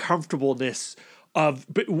corny uncomfortableness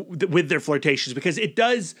with their flirtations, because it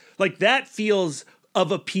does, like, that feels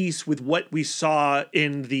of a piece with what we saw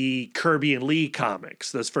in the Kirby and Lee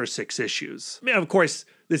comics, those first 6 issues. I mean, of course,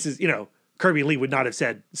 this is, you know, Kirby and Lee would not have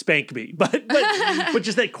said, spank me, but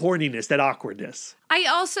just that corniness, that awkwardness. I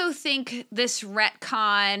also think this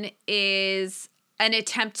retcon is an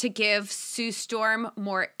attempt to give Sue Storm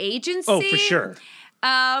more agency. Oh, for sure. But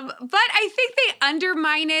I think they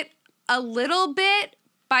undermine it a little bit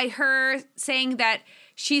by her saying that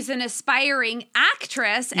she's an aspiring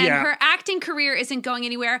actress and her acting career isn't going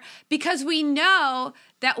anywhere, because we know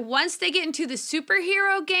that once they get into the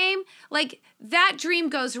superhero game, like, that dream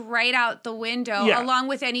goes right out the window, along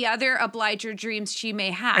with any other obliger dreams she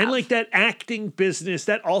may have. And like that acting business,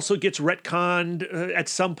 that also gets retconned at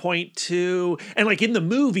some point too. And like in the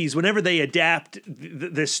movies, whenever they adapt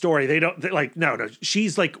this story, no,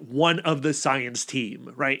 she's like one of the science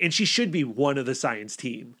team, right? And she should be one of the science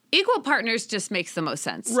team. Equal partners just makes the most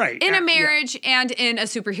sense. Right. In a marriage and in a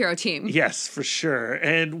superhero team. Yes, for sure.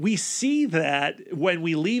 And we see that when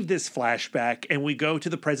we leave this flashback and we go to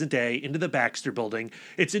the present day, into the Baxter building.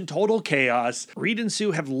 It's in total chaos. Reed and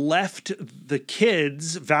Sue have left the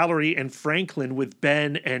kids, Valerie and Franklin, with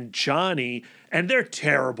Ben and Johnny, and they're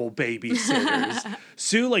terrible babysitters.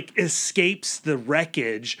 Sue, like, escapes the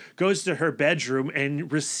wreckage, goes to her bedroom,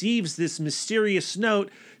 and receives this mysterious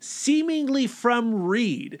note seemingly from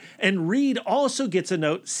Reed. And Reed also gets a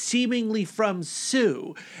note seemingly from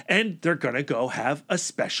Sue. And they're going to go have a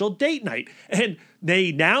special date night. And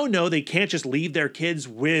they now know they can't just leave their kids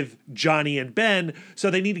with Johnny and Ben, so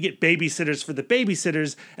they need to get babysitters for the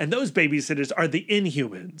babysitters, and those babysitters are the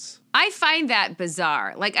Inhumans. I find that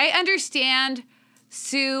bizarre. Like, I understand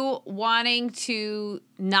Sue wanting to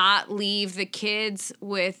not leave the kids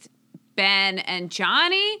with Ben and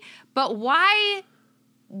Johnny, but why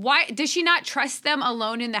does she not trust them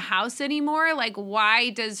alone in the house anymore? Like,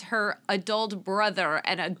 why does her adult brother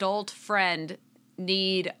and adult friend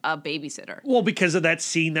need a babysitter? Well, because of that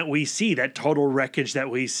scene that we see, that total wreckage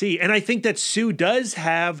that we see. And I think that Sue does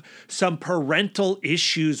have some parental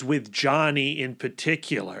issues with Johnny in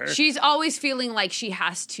particular. She's always feeling like she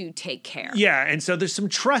has to take care. Yeah, and so there's some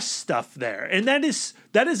trust stuff there. And that is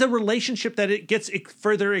a relationship that it gets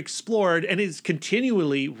further explored and is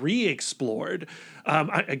continually re-explored.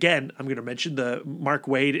 I'm going to mention the Mark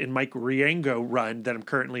Waid and Mike Riengo run that I'm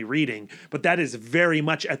currently reading, but that is very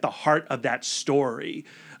much at the heart of that story.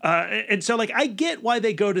 And so, like, I get why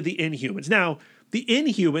they go to the Inhumans. Now, the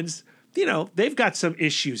Inhumans, you know, they've got some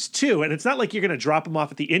issues too, and it's not like you're going to drop them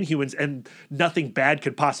off at the Inhumans and nothing bad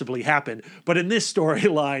could possibly happen. But in this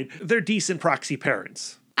storyline, they're decent proxy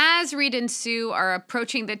parents. As Reed and Sue are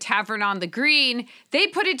approaching the Tavern on the Green, they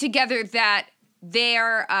put it together that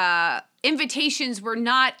their invitations were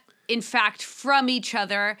not, in fact, from each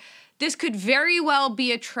other. This could very well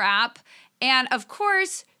be a trap. And of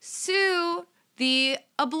course, Sue, the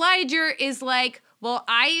obliger, is like, well,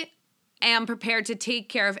 I am prepared to take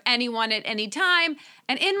care of anyone at any time.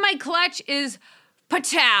 And in my clutch is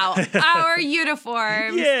Patow, our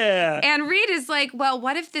uniforms. Yeah. And Reed is like, well,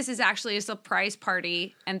 what if this is actually a surprise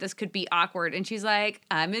party and this could be awkward? And she's like,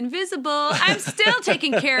 I'm invisible. I'm still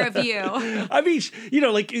taking care of you. I mean, you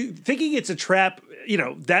know, like, thinking it's a trap, you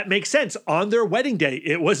know, that makes sense. On their wedding day,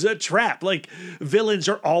 it was a trap. Like, villains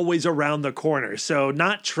are always around the corner. So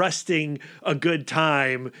not trusting a good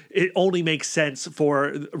time, it only makes sense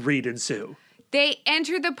for Reed and Sue. They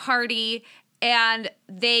enter the party and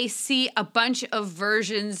they see a bunch of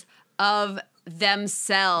versions of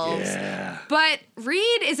themselves. Yeah. But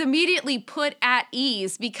Reed is immediately put at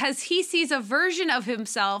ease because he sees a version of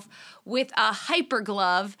himself with a hyper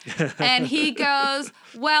glove. And he goes,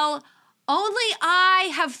 well, only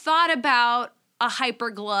I have thought about a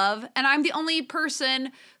hyper glove, and I'm the only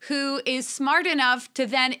person who is smart enough to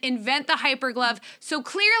then invent the hyper glove. So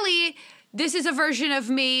clearly, this is a version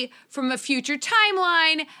of me from a future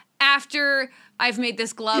timeline, after I've made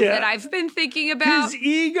this glove that I've been thinking about. His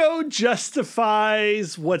ego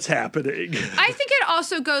justifies what's happening. I think it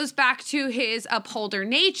also goes back to his upholder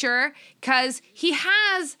nature, because he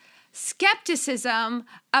has skepticism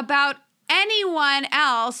about anyone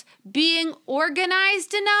else being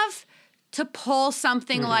organized enough to pull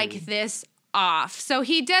something like this off. So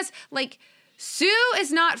he does, like, Sue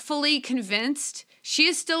is not fully convinced. She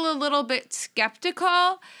is still a little bit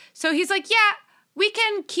skeptical. So he's like, yeah, we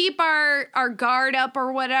can keep our guard up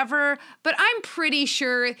or whatever, but I'm pretty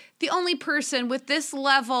sure the only person with this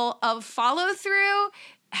level of follow through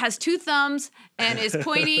has two thumbs and is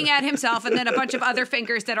pointing at himself, and then a bunch of other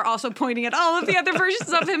fingers that are also pointing at all of the other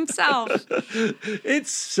versions of himself.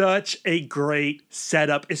 It's such a great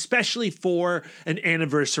setup, especially for an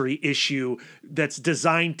anniversary issue that's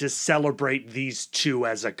designed to celebrate these two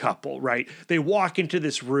as a couple, right? They walk into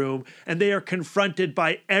this room and they are confronted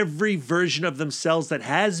by every version of themselves that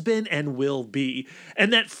has been and will be.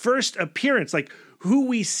 And that first appearance, like who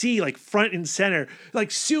we see like front and center,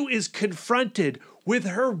 like Sue is confronted with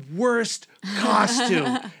her worst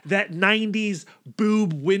costume, that 90s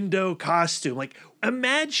boob window costume. Like,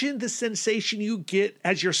 imagine the sensation you get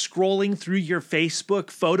as you're scrolling through your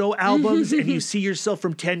Facebook photo albums and you see yourself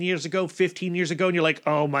from 10 years ago, 15 years ago, and you're like,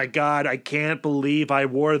 oh my God, I can't believe I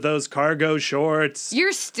wore those cargo shorts.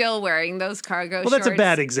 You're still wearing those cargo shorts. Well, that's a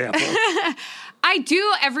bad example. I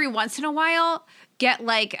do every once in a while get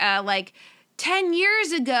like 10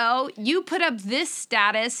 years ago, you put up this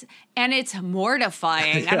status and it's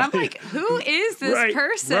mortifying. And I'm like, who is this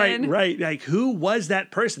person? Right. Like, who was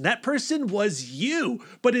that person? That person was you,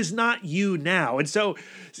 but is not you now. And so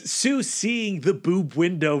Sue seeing the boob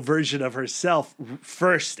window version of herself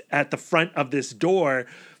first at the front of this door,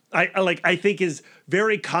 I think is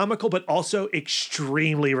very comical, but also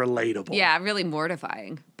extremely relatable. Yeah, really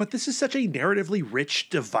mortifying. But this is such a narratively rich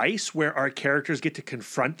device where our characters get to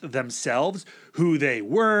confront themselves, who they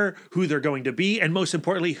were, who they're going to be, and most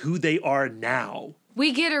importantly, who they are now.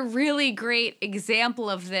 We get a really great example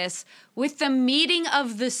of this with the meeting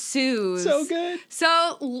of the Sues. So good.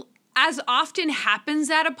 So, as often happens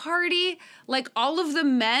at a party, like all of the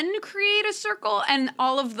men create a circle and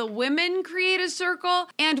all of the women create a circle,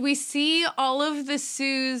 and we see all of the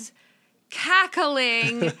Sues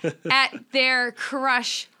cackling at their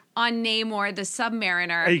crush on Namor, the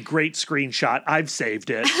Submariner. A great screenshot. I've saved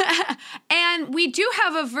it. And we do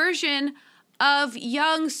have a version of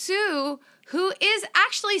young Sue who is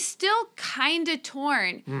actually still kind of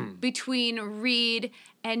torn between Reed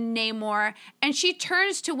and Namor. And she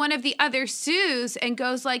turns to one of the other Sues and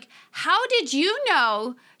goes like, how did you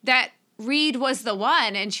know that Reed was the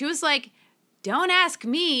one? And she was like, don't ask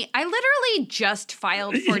me. I literally just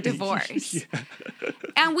filed for divorce.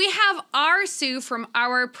 And we have our Sue from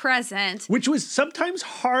our present. Which was sometimes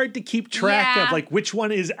hard to keep track of, like which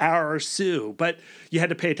one is our Sue. But you had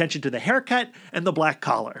to pay attention to the haircut and the black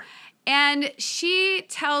collar. And she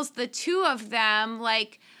tells the two of them,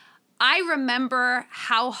 like, I remember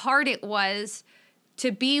how hard it was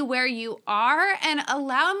to be where you are, and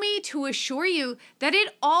allow me to assure you that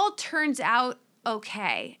it all turns out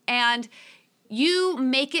okay. And you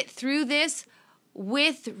make it through this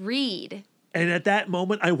with Reed. And at that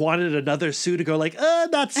moment, I wanted another Sue to go like,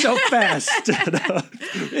 not so fast.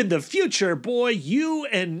 In the future, boy, you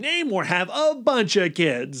and Namor have a bunch of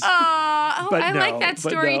kids. I like that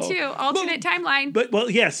story too. Alternate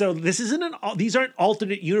timeline. So this isn't these aren't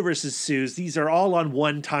alternate universes Sues. These are all on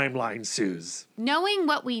one timeline Sues. Knowing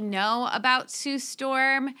what we know about Sue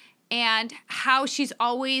Storm and how she's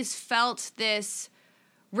always felt this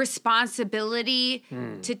responsibility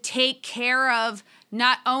to take care of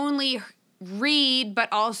not only Reed,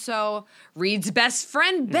 but also Reed's best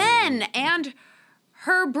friend, Ben, and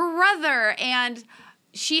her brother. And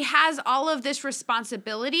she has all of this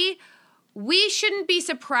responsibility. We shouldn't be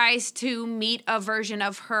surprised to meet a version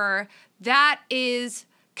of her that is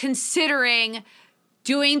considering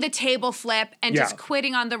doing the table flip and just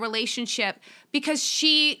quitting on the relationship, because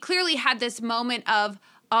she clearly had this moment of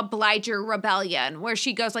obliger rebellion where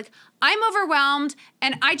she goes like, I'm overwhelmed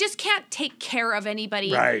and I just can't take care of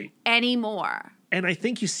anybody anymore. And I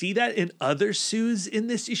think you see that in other Sues in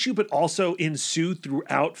this issue, but also in Sue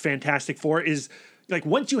throughout Fantastic Four is like,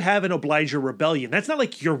 once you have an obliger rebellion, that's not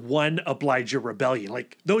like your one obliger rebellion.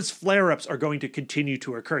 Like, those flare-ups are going to continue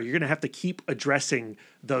to occur. You're going to have to keep addressing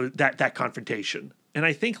that confrontation. And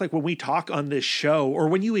I think like when we talk on this show, or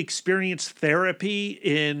when you experience therapy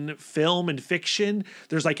in film and fiction,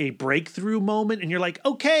 there's like a breakthrough moment and you're like,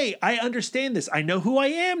 okay, I understand this. I know who I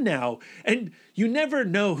am now. And you never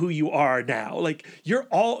know who you are now. Like you're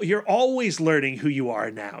always learning who you are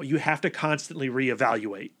now. You have to constantly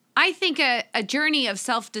reevaluate. I think a journey of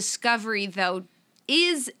self-discovery, though,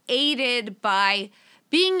 is aided by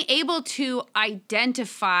being able to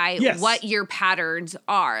identify what your patterns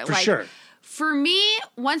are. For sure. For me,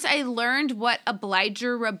 once I learned what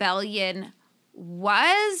Obliger Rebellion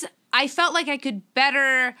was, I felt like I could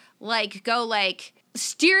better go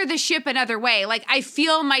steer the ship another way. Like, I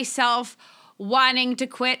feel myself wanting to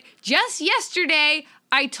quit. Just yesterday,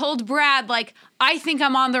 I told Brad, I think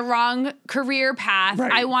I'm on the wrong career path.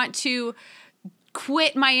 Right. I want to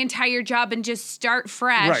quit my entire job and just start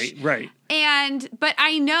fresh. Right. But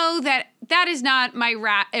I know that is not my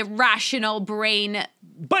rational brain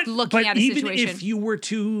looking at a situation. But even if you were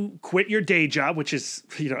to quit your day job, which is,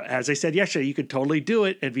 as I said yesterday, you could totally do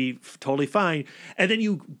it and be totally fine. And then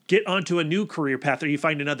you get onto a new career path or you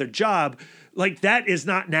find another job, that is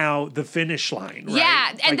not now the finish line, right?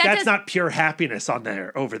 Yeah. And that's not pure happiness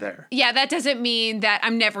over there. Yeah, that doesn't mean that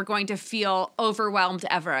I'm never going to feel overwhelmed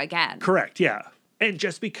ever again. Correct, yeah. And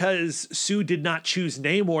just because Sue did not choose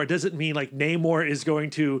Namor doesn't mean Namor is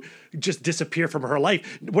going to just disappear from her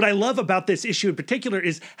life. What I love about this issue in particular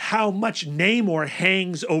is how much Namor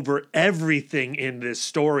hangs over everything in this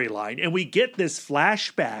storyline. And we get this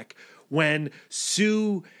flashback when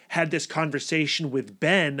Sue had this conversation with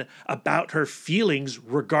Ben about her feelings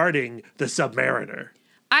regarding the Submariner.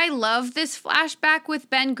 I love this flashback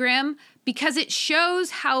with Ben Grimm because it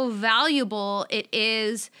shows how valuable it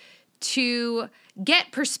is to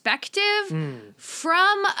get perspective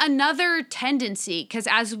from another tendency. Because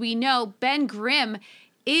as we know, Ben Grimm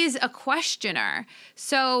is a questioner.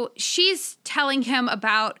 So she's telling him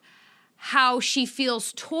about how she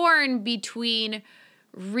feels torn between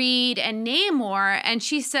Reed and Namor. And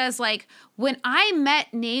she says, when I met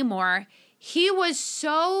Namor, he was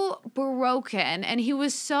so broken and he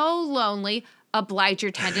was so lonely.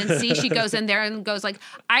 Obliger tendency. She goes in there and goes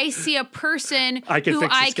I see a person who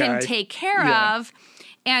I can take care of.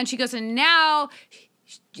 And she goes, and now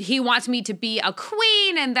he wants me to be a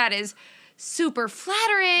queen, and that is super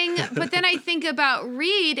flattering. But then I think about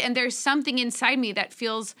Reed, and there's something inside me that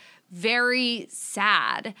feels very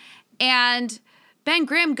sad. And Ben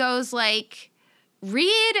Grimm goes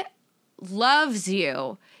Reed loves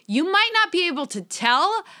you. You might not be able to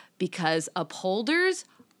tell because upholders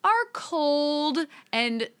are cold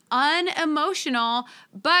and unemotional,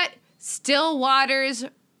 but still waters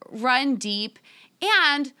run deep.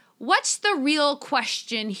 And what's the real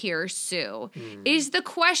question here, Sue? Is the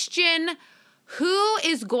question, who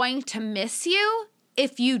is going to miss you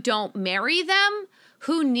if you don't marry them?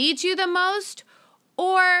 Who needs you the most?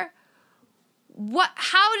 Or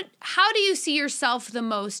how do you see yourself the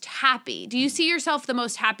most happy? Do you see yourself the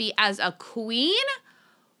most happy as a queen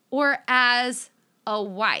or as a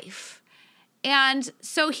wife? And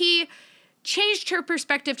so he changed her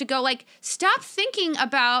perspective to go stop thinking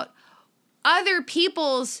about other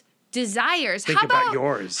people's desires. Think about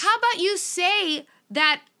yours. How about you say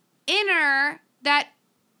that inner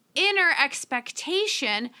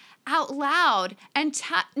expectation out loud and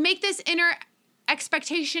make this inner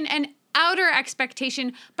expectation an outer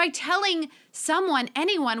expectation by telling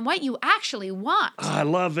anyone what you actually want. I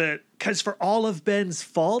love it. Because for all of Ben's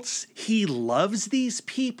faults, he loves these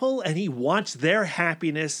people and he wants their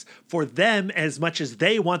happiness for them as much as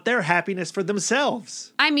they want their happiness for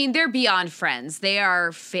themselves. I mean, they're beyond friends. They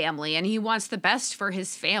are family, and he wants the best for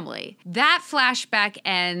his family. That flashback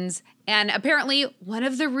ends, and apparently one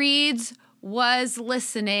of the Reeds was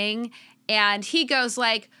listening, and he goes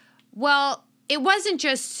well, it wasn't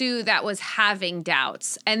just Sue that was having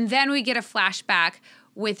doubts. And then we get a flashback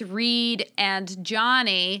with Reed and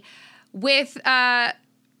Johnny, with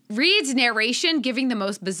Reed's narration giving the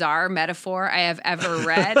most bizarre metaphor I have ever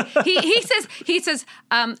read. He says,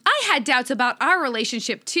 I had doubts about our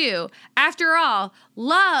relationship too. After all,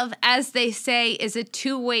 love, as they say, is a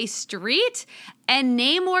two-way street, and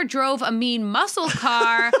Namor drove a mean muscle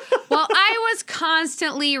car while I was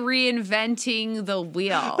constantly reinventing the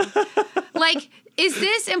wheel. Is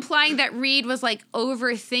this implying that Reed was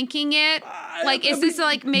overthinking it? Is this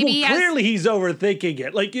maybe? Clearly he's overthinking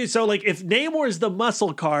it. So if Namor is the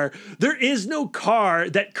muscle car, there is no car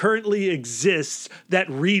that currently exists that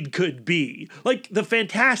Reed could be. The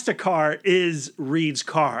Fantastic Car is Reed's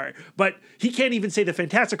car, but he can't even say the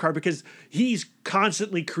Fantastic Car because he's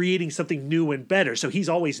constantly creating something new and better. So he's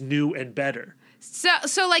always new and better.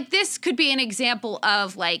 So this could be an example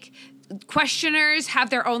of questioners have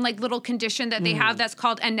their own little condition that they have that's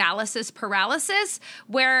called analysis paralysis,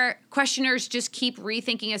 where questioners just keep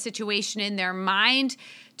rethinking a situation in their mind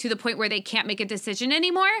to the point where they can't make a decision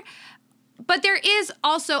anymore. But there is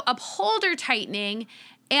also upholder tightening,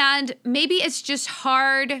 and maybe it's just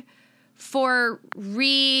hard for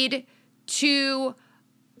Reed to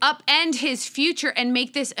upend his future and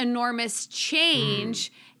make this enormous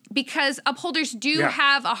change because upholders do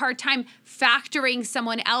have a hard time factoring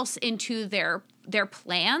someone else into their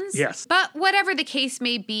plans. Yes. But whatever the case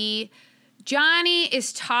may be, Johnny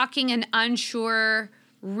is talking an unsure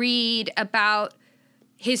Reed about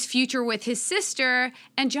his future with his sister,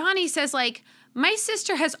 and Johnny says, like, my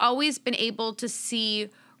sister has always been able to see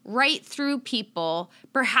right through people,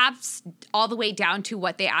 perhaps all the way down to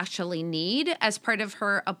what they actually need as part of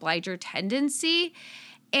her obliger tendency.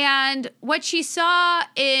 And what she saw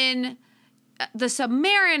in the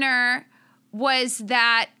Submariner was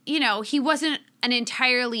that, you know, he wasn't an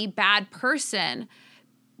entirely bad person,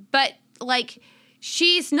 but, like,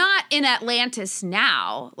 she's not in Atlantis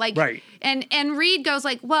now. Like, right. And Reed goes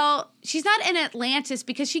like, well, she's not in Atlantis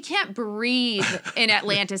because she can't breathe in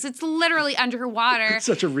Atlantis. It's literally underwater. It's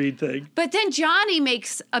such a Reed thing. But then Johnny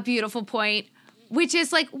makes a beautiful point, which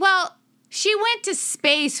is like, well, she went to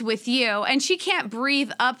space with you and she can't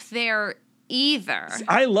breathe up there either.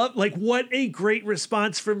 I love, like, what a great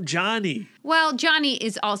response from Johnny. Well, Johnny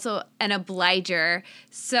is also an obliger,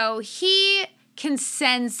 so he can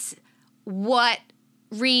sense what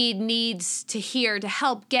Reed needs to hear to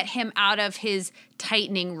help get him out of his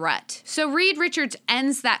tightening rut. So Reed Richards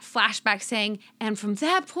ends that flashback saying, and from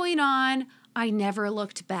that point on, I never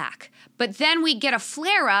looked back. But then we get a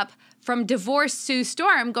flare-up from divorced Sue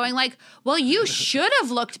Storm going like, well, you should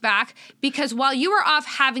have looked back because while you were off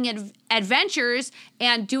having adventures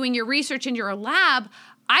and doing your research in your lab,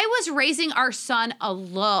 I was raising our son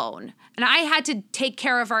alone, and I had to take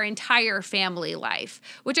care of our entire family life,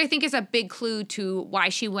 which I think is a big clue to why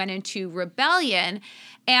she went into rebellion.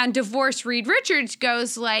 And divorced Reed Richards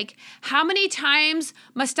goes like, how many times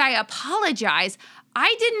must I apologize?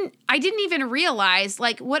 I didn't even realize,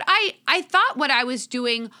 like, what I thought what I was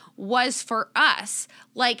doing was for us.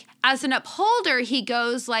 Like, as an upholder, he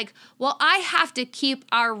goes like, well, I have to keep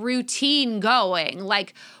our routine going.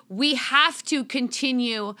 Like, we have to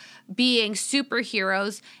continue being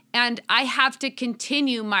superheroes, and I have to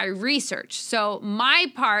continue my research. So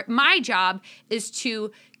my job is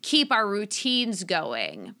to keep our routines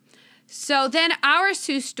going. So then our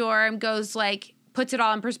Sue Storm goes like, puts it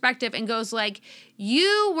all in perspective and goes like,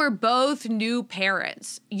 you were both new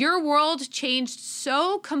parents. Your world changed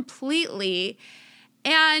so completely,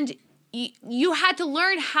 and you had to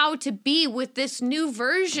learn how to be with this new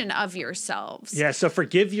version of yourselves. Yeah, so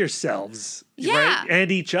forgive yourselves, yeah, right?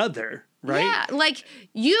 And each other, right? Yeah, like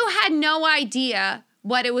you had no idea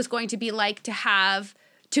what it was going to be like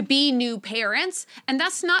to be new parents, and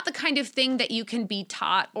that's not the kind of thing that you can be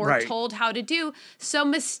taught or told how to do. So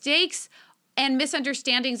mistakes and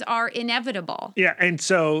misunderstandings are inevitable. Yeah, and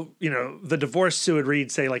so, you know, the divorced Sue and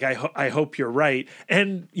Reed say, like, I hope you're right.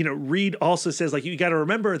 And, you know, Reed also says, like, you got to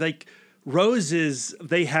remember, like, roses,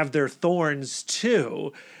 they have their thorns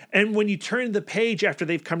too. And when you turn the page after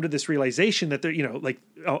they've come to this realization that they're, you know, like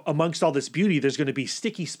amongst all this beauty, there's going to be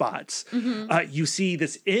sticky spots. You see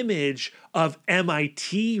this image of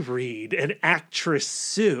MIT Reed and actress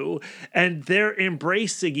Sue, and they're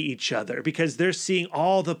embracing each other because they're seeing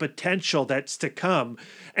all the potential that's to come.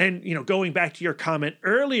 And, you know, going back to your comment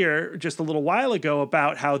earlier, just a little while ago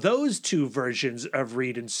about how those two versions of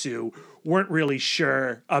Reed and Sue weren't really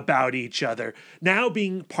sure about each other. Now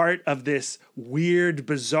being part of this weird,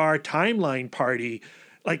 bizarre timeline party,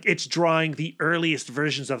 like it's drawing the earliest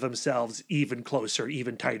versions of themselves even closer,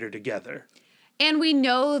 even tighter together. And we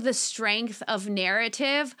know the strength of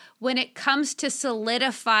narrative when it comes to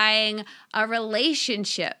solidifying a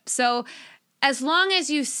relationship. So as long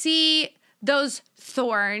as you see those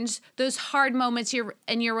thorns, those hard moments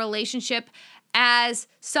in your relationship as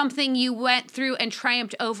something you went through and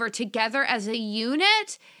triumphed over together as a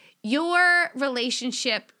unit, your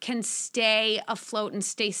relationship can stay afloat and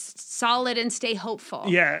stay solid and stay hopeful.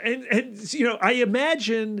 Yeah, and you know, I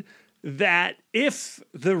imagine that if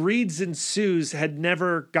the Reeds and Sues had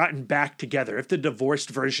never gotten back together, if the divorced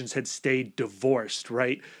versions had stayed divorced,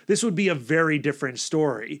 right, this would be a very different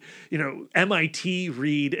story. You know, MIT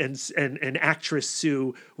Reed and actress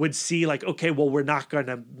Sue would see like, okay, well, we're not going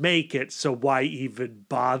to make it, so why even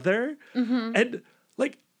bother? And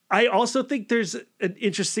like, I also think there's an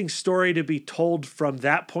interesting story to be told from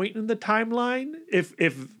that point in the timeline. If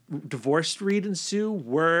divorced Reed and Sue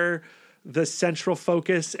were the central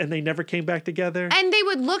focus and they never came back together. And they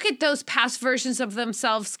would look at those past versions of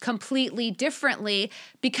themselves completely differently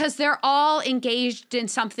because they're all engaged in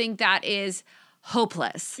something that is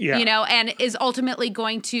hopeless, you know, and is ultimately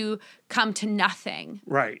going to come to nothing.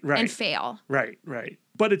 Right. And fail. Right.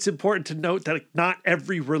 But it's important to note that not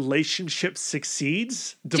every relationship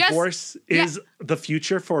succeeds. Divorce is the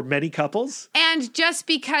future for many couples. And just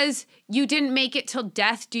because you didn't make it till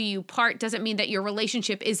death do you part doesn't mean that your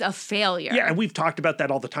relationship is a failure. Yeah, and we've talked about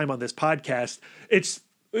that all the time on this podcast. It's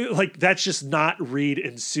like, that's just not Reed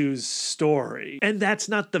and Sue's story. And that's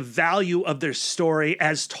not the value of their story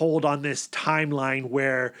as told on this timeline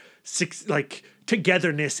where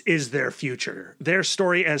togetherness is their future. Their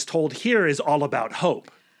story as told here is all about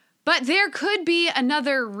hope. But there could be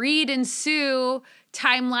another Reed and Sue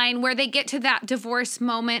timeline where they get to that divorce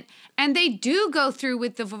moment and they do go through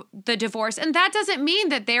with the divorce. And that doesn't mean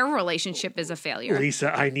that their relationship is a failure.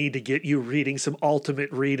 Lisa, I need to get you reading some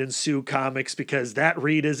Ultimate Reed and Sue comics because that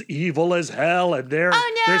Reed is evil as hell and there's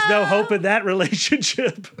no hope in that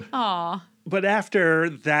relationship. Aw. But after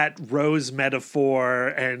that rose metaphor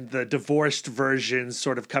and the divorced versions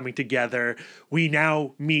sort of coming together, we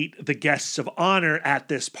now meet the guests of honor at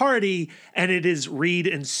this party, and it is Reed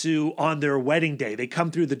and Sue on their wedding day. They come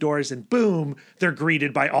through the doors and boom, they're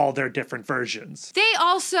greeted by all their different versions. They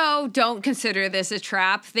also don't consider this a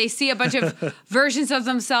trap. They see a bunch of versions of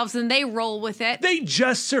themselves and they roll with it. They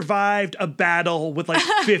just survived a battle with like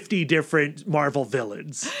 50 different Marvel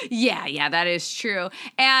villains. Yeah, that is true.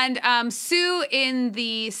 And Sue in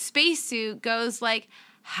the spacesuit goes like,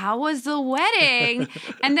 how was the wedding?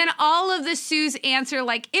 And then all of the Sues answer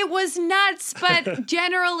like, it was nuts, but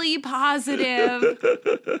generally positive.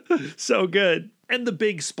 So good. And the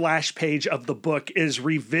big splash page of the book is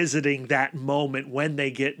revisiting that moment when they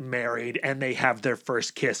get married and they have their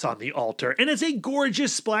first kiss on the altar. And it's a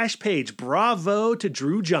gorgeous splash page. Bravo to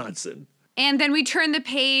Drew Johnson. And then we turn the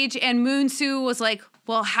page and Moon Sue was like,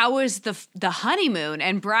 well, how was the honeymoon?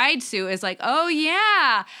 And Bride Sue is like, oh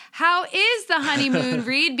yeah, how is the honeymoon,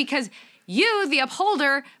 Reed? Because you, the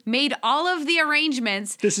upholder, made all of the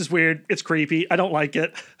arrangements. This is weird. It's creepy. I don't like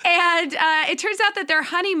it. And it turns out that their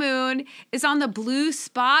honeymoon is on the blue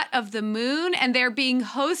spot of the moon, and they're being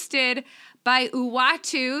hosted by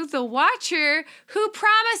Uatu, the Watcher, who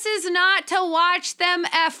promises not to watch them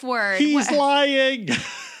F-word. He's lying.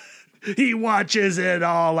 He watches it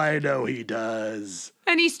all. I know he does.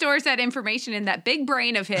 And he stores that information in that big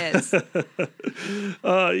brain of his.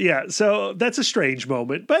 Yeah, so that's a strange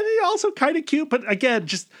moment, but also kind of cute. But again,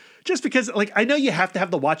 just because, like, I know you have to have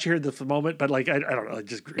the watch here at the moment, but like, I don't know, it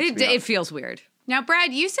just creeps me out. It feels weird. Now,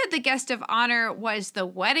 Brad, you said the guest of honor was the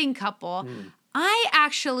wedding couple. I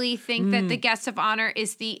actually think that the guest of honor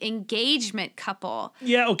is the engagement couple.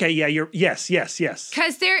 Yeah, okay, yeah, yes.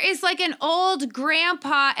 Because there is like an old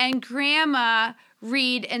grandpa and grandma,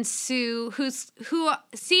 Reed and Sue, who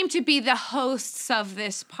seem to be the hosts of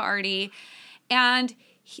this party. And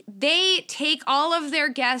they take all of their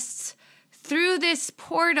guests through this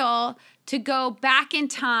portal to go back in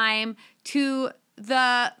time to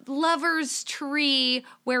the lover's tree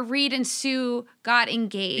where Reed and Sue got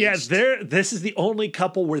engaged. Yeah, this is the only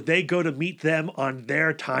couple where they go to meet them on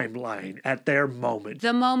their timeline at their moment.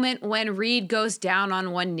 The moment when Reed goes down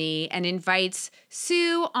on one knee and invites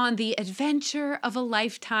Sue on the adventure of a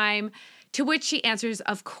lifetime, to which she answers,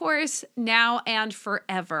 of course, now and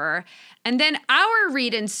forever. And then our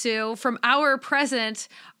Reed and Sue from our present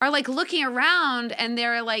are like looking around and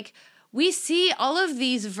they're like, we see all of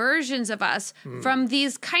these versions of us from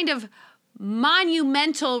these kind of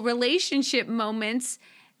monumental relationship moments.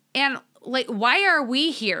 And like, why are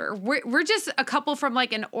we here? We're just a couple from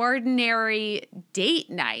like an ordinary date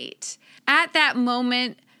night. At that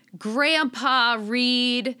moment, Grandpa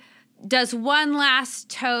Reed does one last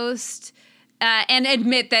toast and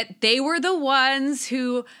admit that they were the ones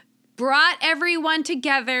who brought everyone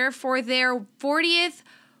together for their 40th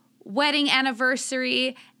wedding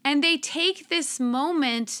anniversary. And they take this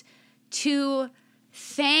moment to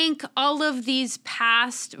thank all of these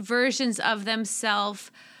past versions of themselves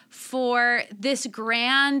for this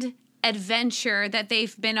grand adventure that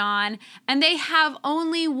they've been on. And they have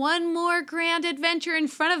only one more grand adventure in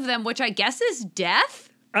front of them, which I guess is death?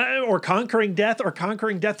 Or conquering death.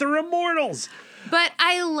 They're immortals. But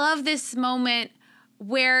I love this moment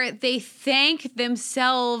where they thank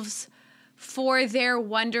themselves for their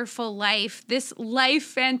wonderful life, this life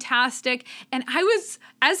fantastic. And as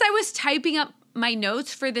I was typing up my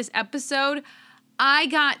notes for this episode, I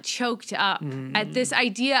got choked up at this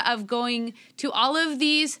idea of going to all of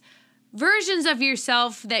these versions of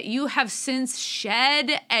yourself that you have since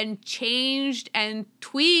shed and changed and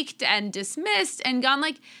tweaked and dismissed and gone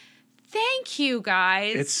like, thank you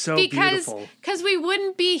guys. It's so beautiful. Because Because we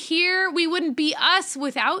wouldn't be here. We wouldn't be us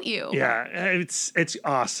without you. Yeah, it's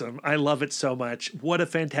awesome. I love it so much. What a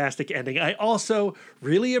fantastic ending. I also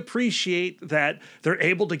really appreciate that they're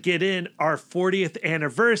able to get in our 40th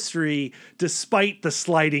anniversary despite the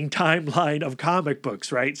sliding timeline of comic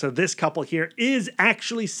books, right? So this couple here is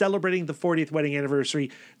actually celebrating the 40th wedding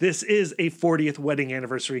anniversary. This is a 40th wedding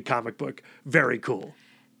anniversary comic book. Very cool.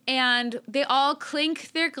 And they all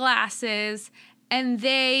clink their glasses and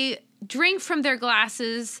they drink from their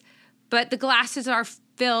glasses, but the glasses are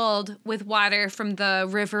filled with water from the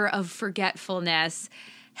river of forgetfulness.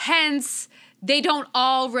 Hence, they don't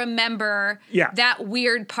all remember that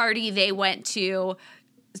weird party they went to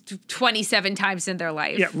 27 times in their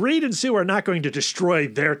life. Yeah, Reed and Sue are not going to destroy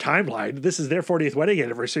their timeline. This is their 40th wedding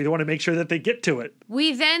anniversary. They want to make sure that they get to it.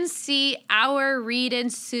 We then see our Reed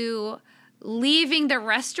and Sue leaving the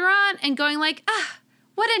restaurant and going like,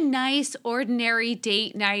 what a nice ordinary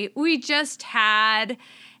date night we just had.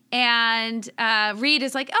 And Reed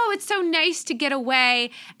is like, oh, it's so nice to get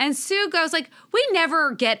away. And Sue goes like, we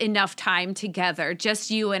never get enough time together,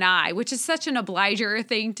 just you and I, which is such an obliger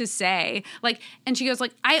thing to say. Like, and she goes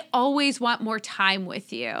like, I always want more time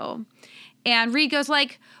with you. And Reed goes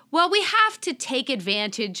like, well, we have to take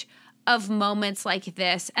advantage of moments like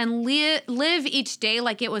this and live each day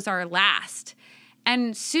like it was our last.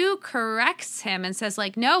 And Sue corrects him and says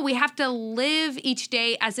like, no, we have to live each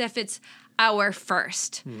day as if it's our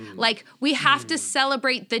first. Like we have to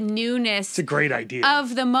celebrate the newness. It's a great idea.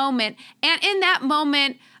 Of the moment. And in that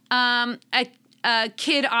moment, a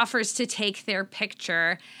kid offers to take their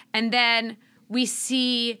picture. And then we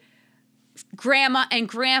see Grandma and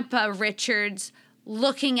Grandpa Richards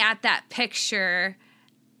looking at that picture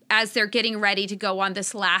as they're getting ready to go on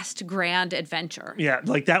this last grand adventure. Yeah,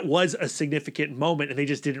 like that was a significant moment and they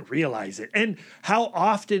just didn't realize it. And how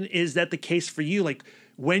often is that the case for you? Like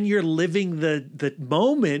when you're living the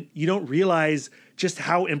moment, you don't realize just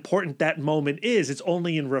how important that moment is. It's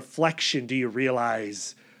only in reflection do you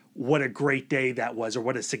realize what a great day that was or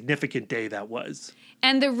what a significant day that was.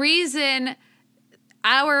 And the reason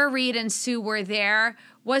our Reed and Sue were there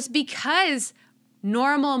was because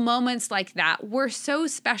normal moments like that were so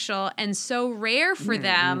special and so rare for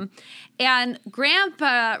them. And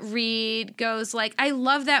Grandpa Reed goes like, I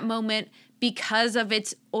love that moment because of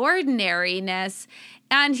its ordinariness.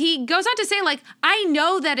 And he goes on to say like, I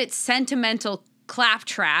know that it's sentimental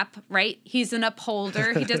claptrap, right? He's an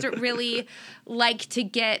upholder. He doesn't really like to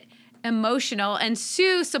get emotional. And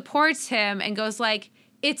Sue supports him and goes like,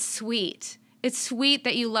 it's sweet. It's sweet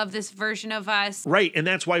that you love this version of us. Right, and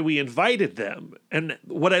that's why we invited them. And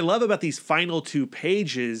what I love about these final 2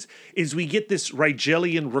 pages is we get this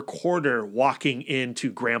Rigelian recorder walking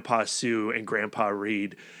into Grandpa Sue and Grandpa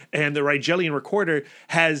Reed. And the Rigelian recorder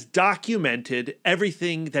has documented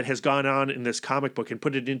everything that has gone on in this comic book and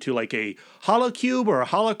put it into like a holocube or a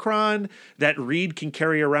holocron that Reed can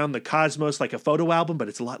carry around the cosmos like a photo album, but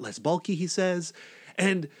it's a lot less bulky, he says.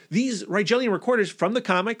 And these Rigelian recorders from the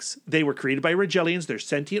comics, they were created by Rigelians. They're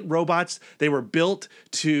sentient robots. They were built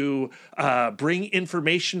to bring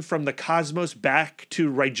information from the cosmos back to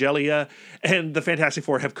Rigelia. And the Fantastic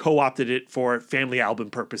Four have co-opted it for family album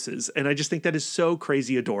purposes. And I just think that is so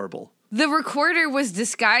crazy adorable. The recorder was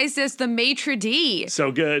disguised as the maitre d'.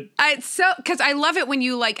 So good. Because I love it when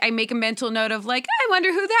you like, I make a mental note of like, I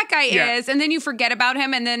wonder who that guy is. And then you forget about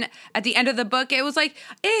him. And then at the end of the book, it was like,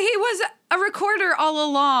 he was a recorder all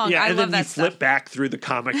along. Yeah, I and love then you that flip stuff. back through the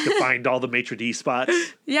comic to find all the maitre d' spots.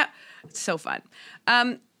 Yeah, it's so fun.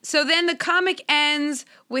 So then the comic ends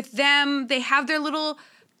with them. They have their little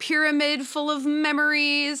pyramid full of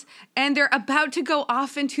memories, and they're about to go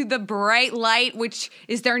off into the bright light, which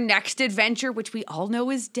is their next adventure, which we all know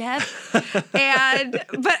is death. But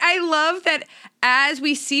I love that as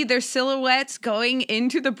we see their silhouettes going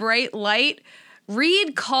into the bright light,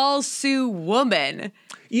 Reed calls Sue woman.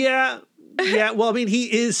 Yeah. Yeah, well, I mean, he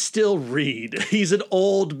is still Reed. He's an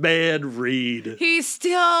old man Reed. He's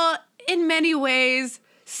still, in many ways,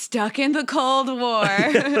 stuck in the Cold War.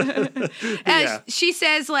 She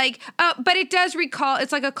says, like, but it does recall,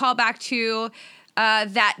 it's like a callback to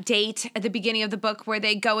that date at the beginning of the book where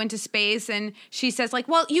they go into space, and she says, like,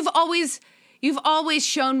 well, you've always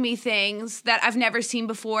shown me things that I've never seen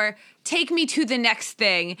before. Take me to the next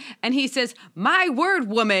thing. And he says, my word,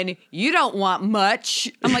 woman, you don't want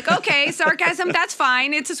much. I'm like, okay, sarcasm, that's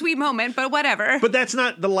fine. It's a sweet moment, but whatever. But that's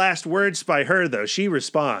not the last words by her, though. She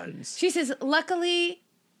responds. She says, luckily,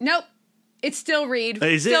 nope. It's still Reed.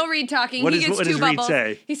 Is still it? Reed talking. What He does gets Reed two bubbles.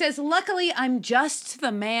 say? He says, luckily, I'm just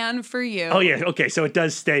the man for you. Oh, yeah. Okay. So it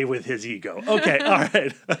does stay with his ego. Okay. All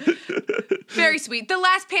right. Very sweet. The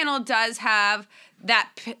last panel does have that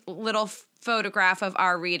little photograph of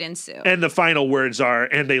our Reed and Sue. And the final words are,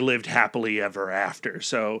 and they lived happily ever after.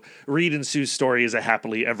 So Reed and Sue's story is a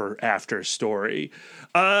happily ever after story.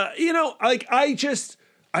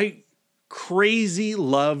 I crazy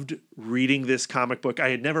loved reading this comic book. I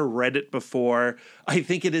had never read it before. I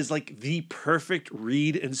think it is like the perfect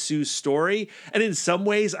Reed and Sue story. And in some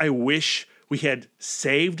ways, I wish we had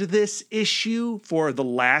saved this issue for the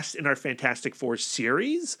last in our Fantastic Four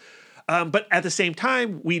series. But at the same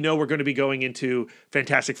time, we know we're going to be going into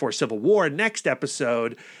Fantastic Four Civil War next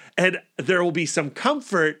episode, and there will be some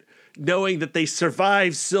comfort knowing that they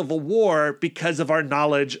survived Civil War because of our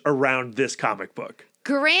knowledge around this comic book.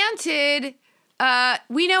 Granted,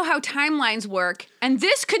 we know how timelines work, and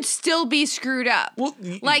this could still be screwed up. Well,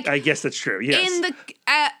 I guess that's true, yes.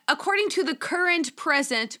 According to the current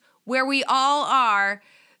present, where we all are,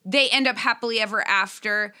 they end up happily ever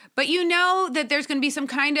after. But you know that there's going to be some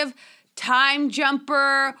kind of time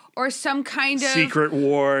jumper or some kind of secret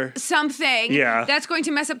war, something that's going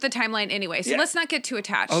to mess up the timeline anyway. So let's not get too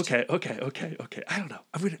attached. Okay. I don't know.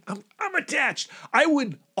 I'm attached. I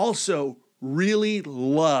would also really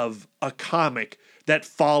love a comic that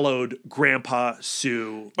followed Grandpa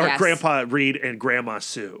Sue or Grandpa Reed and Grandma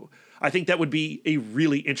Sue. I think that would be a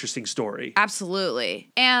really interesting story. Absolutely.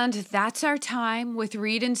 And that's our time with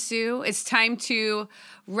Reed and Sue. It's time to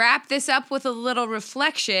wrap this up with a little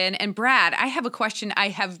reflection. And Brad, I have a question I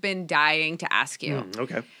have been dying to ask you.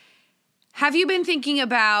 Okay. Have you been thinking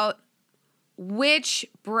about which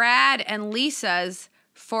Brad and Lisa's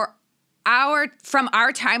from our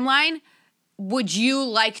timeline would you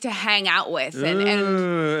like to hang out with?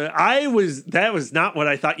 That was not what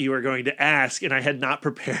I thought you were going to ask, and I had not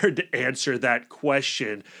prepared to answer that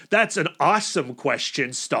question. That's an awesome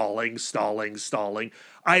question. Stalling.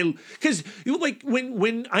 Because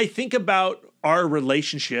when I think about our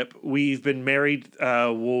relationship, we've been married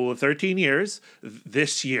 13 years.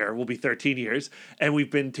 This year will be 13 years, and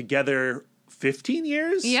we've been together 15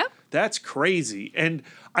 years? Yep. That's crazy. And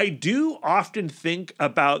I do often think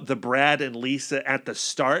about the Brad and Lisa at the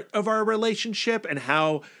start of our relationship and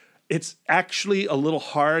how it's actually a little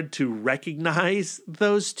hard to recognize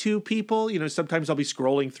those two people. You know, sometimes I'll be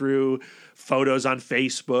scrolling through photos on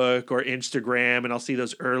Facebook or Instagram, and I'll see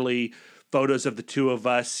those early photos of the two of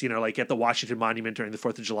us, you know, like at the Washington Monument during the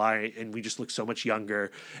 4th of July, and we just look so much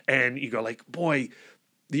younger. And you go like, boy,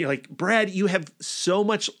 like, Brad, you have so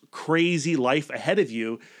much crazy life ahead of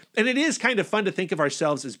you. And it is kind of fun to think of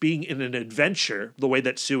ourselves as being in an adventure the way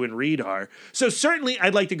that Sue and Reed are. So certainly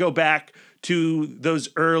I'd like to go back to those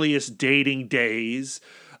earliest dating days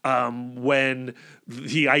when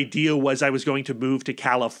the idea was I was going to move to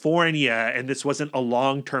California and this wasn't a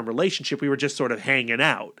long-term relationship. We were just sort of hanging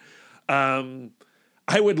out.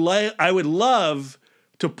 I would love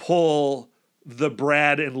to pull the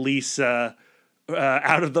Brad and Lisa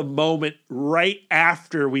out of the moment right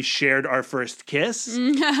after we shared our first kiss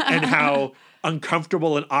and how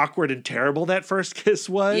uncomfortable and awkward and terrible that first kiss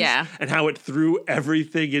was and how it threw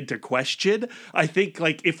everything into question. I think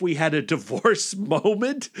like if we had a divorce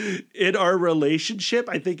moment in our relationship,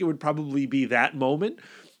 I think it would probably be that moment.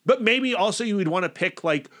 But maybe also you would want to pick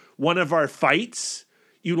like one of our fights.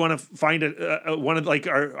 You'd want to find one of like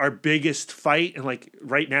our biggest fight, and like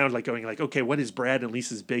right now, like going like, okay, what is Brad and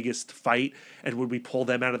Lisa's biggest fight, and would we pull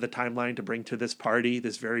them out of the timeline to bring to this party,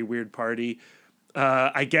 this very weird party?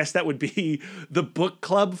 I guess that would be the book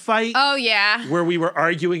club fight. Oh, yeah. Where we were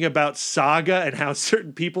arguing about Saga and how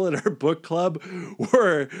certain people in our book club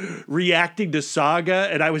were reacting to Saga.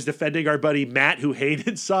 And I was defending our buddy Matt, who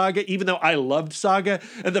hated Saga, even though I loved Saga.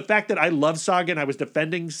 And the fact that I loved Saga and I was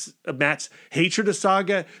defending Matt's hatred of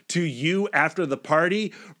Saga to you after the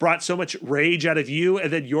party brought so much rage out of you.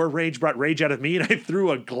 And then your rage brought rage out of me. And I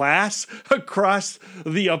threw a glass across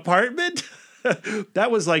the apartment.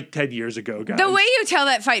 That was like 10 years ago, guys. The way you tell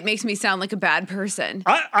that fight makes me sound like a bad person.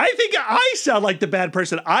 I think I sound like the bad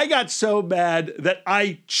person. I got so mad that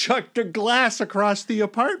I chucked a glass across the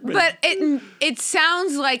apartment. But it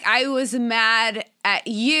sounds like I was mad at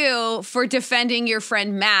you for defending your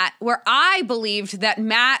friend Matt, where I believed that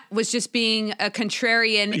Matt was just being a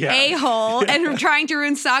contrarian a-hole and trying to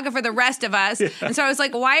ruin Saga for the rest of us. And so I was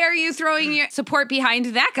like, why are you throwing your support behind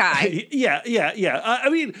that guy? Yeah.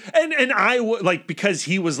 I mean, and I like, because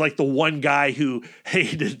he was like the one guy who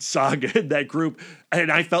hated Saga in that group, and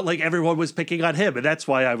I felt like everyone was picking on him, and that's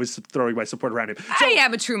why I was throwing my support around him. So, I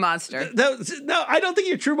am a true monster. No, I don't think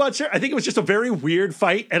you're a true monster. I think it was just a very weird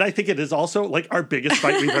fight, and I think it is also like our biggest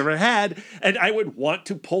fight we've ever had, and I would want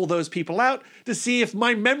to pull those people out to see if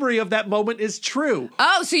my memory of that moment is true.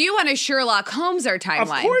 Oh, so you want to Sherlock Holmes our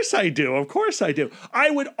timeline? Of course I do. I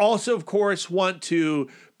would also, of course, want to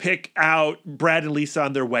pick out Brad and Lisa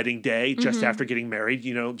on their wedding day just after getting married,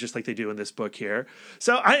 just like they do in this book here.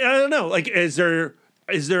 So I don't know, like, is there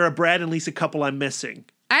a Brad and Lisa couple I'm missing?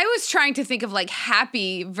 I was trying to think of like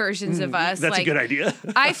happy versions of us. That's like, a good idea.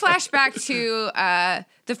 I flashed back to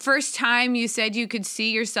the first time you said you could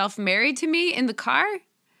see yourself married to me in the car.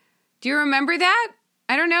 Do you remember that?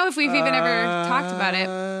 I don't know if we've even ever talked about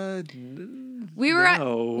it. We were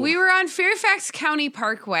on Fairfax County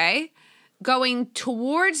Parkway going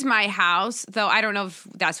towards my house, though I don't know if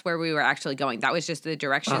that's where we were actually going. That was just the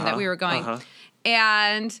direction that we were going.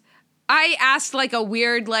 And I asked like a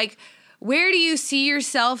weird, like, where do you see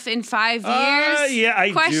yourself in 5 years? Yeah,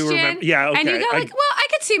 I do remember. Yeah, okay. And you go like, well, I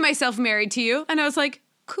could see myself married to you. And I was like,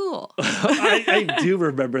 cool. I do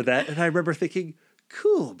remember that. And I remember thinking,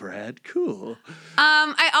 cool, Brad, cool.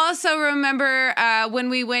 I also remember when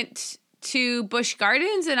we went to Busch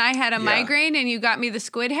Gardens and I had a migraine and you got me the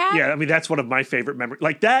squid hat. Yeah, I mean, that's one of my favorite memories.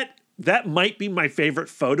 Like that might be my favorite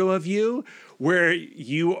photo of you, where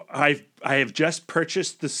I have just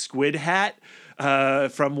purchased the squid hat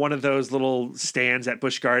from one of those little stands at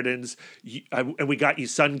Busch Gardens, and we got you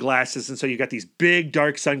sunglasses, and so you got these big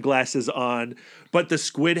dark sunglasses on, but the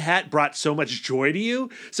squid hat brought so much joy to you.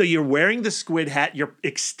 So you're wearing the squid hat, you're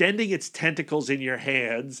extending its tentacles in your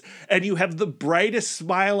hands, and you have the brightest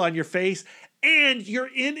smile on your face, and you're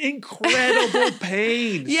in incredible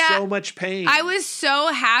pain. Yeah, so much pain. I was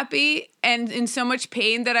so happy and in so much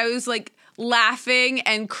pain that I was like laughing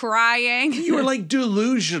and crying. You were like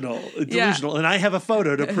delusional. And I have a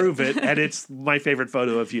photo to prove it, and it's my favorite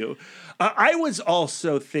photo of you. I was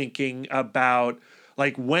also thinking about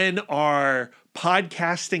like when our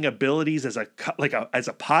podcasting abilities as a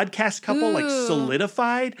podcast couple like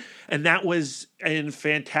solidified, and that was in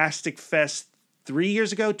Fantastic Fest 2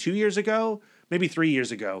 years ago, maybe 3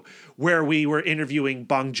 years ago, where we were interviewing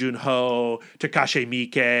Bong Joon-ho, Takashi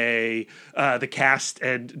Miike, the cast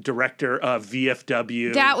and director of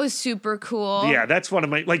VFW. That was super cool. Yeah, that's one of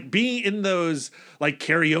my, like, being in those, like,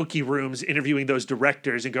 karaoke rooms, interviewing those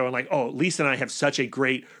directors and going like, oh, Lisa and I have such a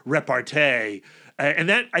great repartee. And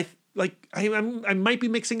that, I might be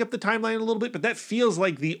mixing up the timeline a little bit, but that feels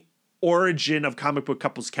like the origin of comic book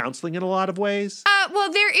couples counseling in a lot of ways.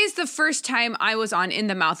 Well, there is the first time I was on In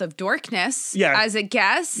the Mouth of Dorkness as a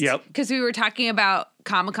guest. Yep. Because we were talking about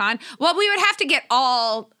Comic-Con. Well, we would have to get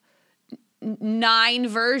all 9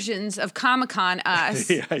 versions of Comic-Con us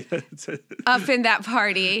up in that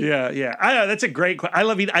party. Yeah. I know, that's a great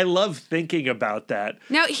question. I love thinking about that.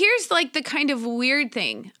 Now, here's like the kind of weird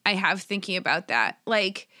thing I have thinking about that.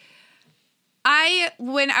 Like,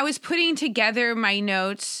 when I was putting together my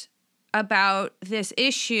notes about this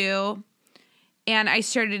issue, and I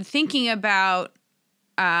started thinking about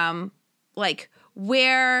like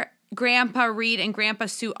where Grandpa Reed and Grandpa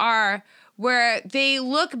Sue are, where they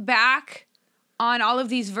look back on all of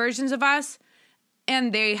these versions of us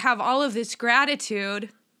and they have all of this gratitude.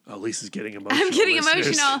 Oh, Lisa's getting emotional. I'm getting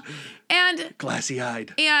emotional. And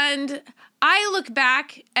glassy-eyed. And I look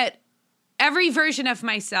back at every version of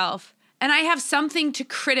myself and I have something to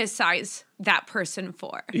criticize that person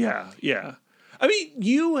for. Yeah. I mean,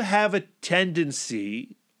 you have a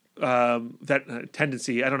tendency, I don't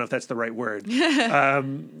know if that's the right word,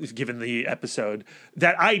 given the episode,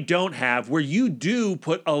 that I don't have, where you do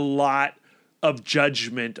put a lot of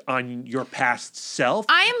judgment on your past self.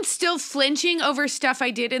 I am still flinching over stuff I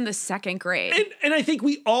did in the 2nd grade. And I think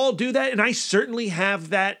we all do that. And I certainly have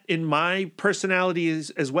that in my personality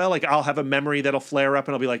as well. Like, I'll have a memory that'll flare up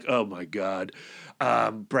and I'll be like, oh my God,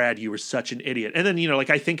 Brad, you were such an idiot. And then,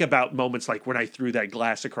 like, I think about moments like when I threw that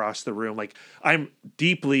glass across the room. Like, I'm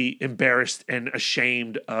deeply embarrassed and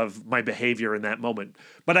ashamed of my behavior in that moment.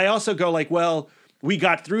 But I also go like, well, we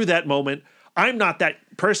got through that moment. I'm not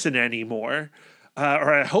that person anymore,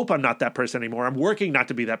 or I hope I'm not that person anymore. I'm working not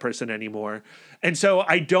to be that person anymore. And so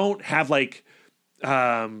I don't have like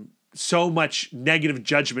so much negative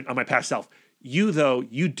judgment on my past self. You, though,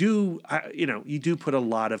 you do put a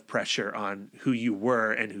lot of pressure on who you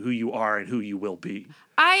were and who you are and who you will be.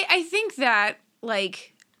 I think that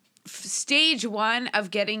like stage 1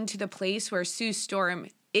 of getting to the place where Sue Storm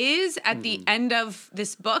is at the end of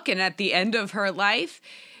this book and at the end of her life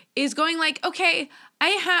is going like, okay,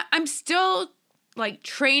 I'm still like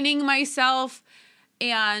training myself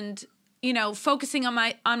and, focusing on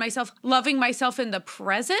myself, loving myself in the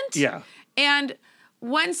present. Yeah. And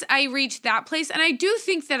once I reach that place, and I do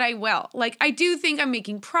think that I will, like, I do think I'm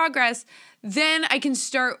making progress, then I can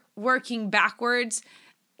start working backwards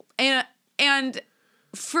and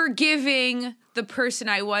forgiving the person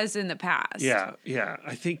I was in the past. Yeah.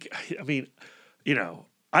 I think,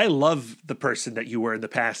 I love the person that you were in the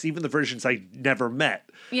past, even the versions I never met.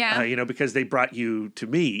 Yeah. Because they brought you to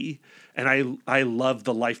me, and I love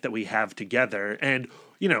the life that we have together. And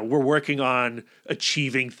we're working on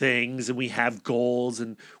achieving things, and we have goals,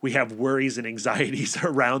 and we have worries and anxieties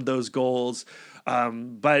around those goals.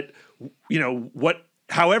 But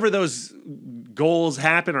however those goals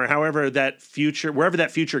happen, or however wherever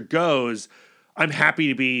that future goes, I'm happy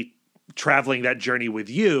to be traveling that journey with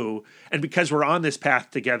you. And because we're on this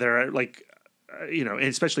path together, and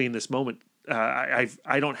especially in this moment, I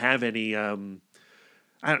don't have any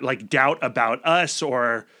doubt about us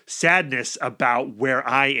or sadness about where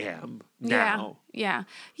I am now. Yeah.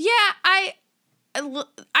 I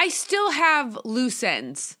still have loose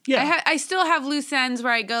ends. Yeah. I still have loose ends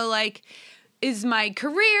where I go like, is my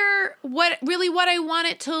career what I want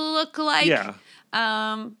it to look like? Yeah.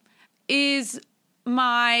 Is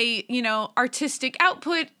my, artistic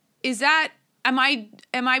output, am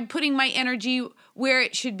I putting my energy where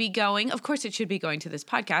it should be going? Of course it should be going to this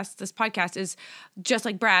podcast. This podcast is just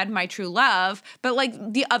like Brad, my true love, but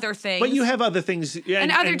like the other things. But you have other things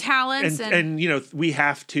and other talents. And we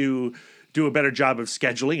have to do a better job of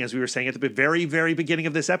scheduling, as we were saying at the very, very beginning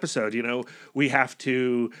of this episode. We have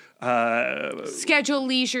to schedule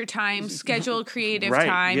leisure time, schedule creative right.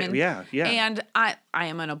 time. Yeah. And I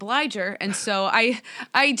am an obliger, and so I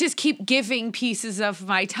just keep giving pieces of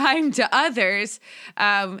my time to others,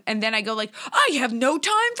 and then I go like, I have no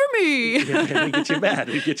time for me. Yeah, it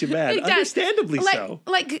gets you mad. Understandably so.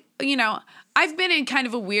 I've been in kind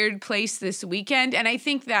of a weird place this weekend, and I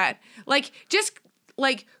think that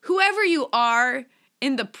whoever you are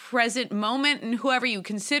in the present moment and whoever you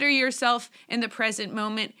consider yourself in the present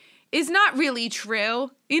moment is not really true.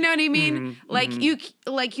 You know what I mean?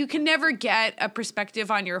 You can never get a perspective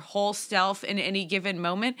on your whole self in any given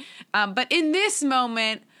moment. But in this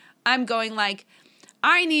moment, I'm going like,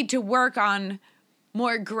 I need to work on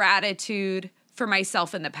more gratitude for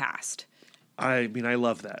myself in the past. I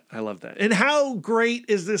love that. And how great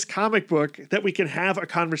is this comic book that we can have a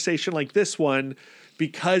conversation like this one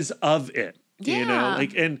because of it? Yeah.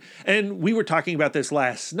 And we were talking about this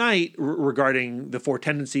last night regarding the 4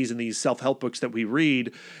 tendencies in these self-help books that we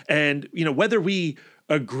read. And, whether we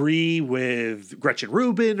agree with Gretchen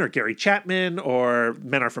Rubin or Gary Chapman or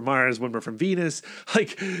Men Are From Mars, Women Are From Venus,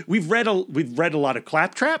 we've read a lot of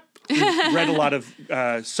Claptrap. We've read a lot of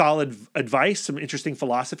solid advice, some interesting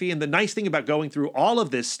philosophy. And the nice thing about going through all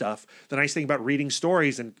of this stuff, the nice thing about reading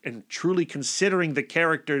stories and truly considering the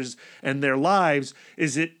characters and their lives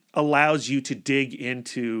is it allows you to dig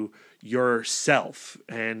into yourself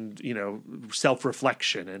and,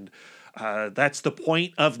 self-reflection. And that's the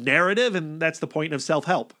point of narrative, and that's the point of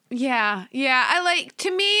self-help. Yeah.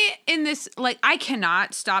 To me in this, I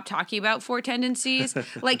cannot stop talking about 4 tendencies.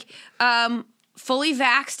 Fully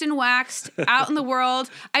vaxxed and waxed out in the world.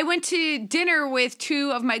 I went to dinner with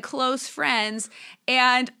 2 of my close friends,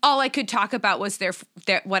 and all I could talk about was their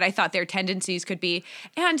what I thought their tendencies could be.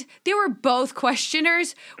 And they were both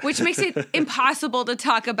questioners, which makes it impossible to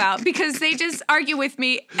talk about because they just argue with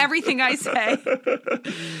me everything I say.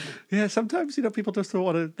 Yeah, sometimes people just don't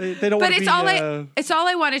want to. They don't want to be. But it's all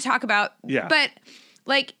I want to talk about. Yeah. But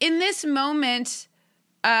in this moment,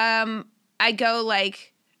 I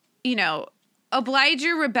go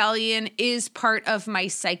Obliger rebellion is part of my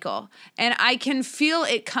cycle, and I can feel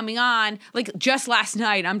it coming on. Just last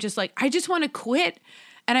night, I'm just I just want to quit,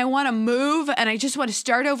 and I want to move, and I just want to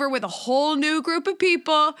start over with a whole new group of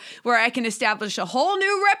people where I can establish a whole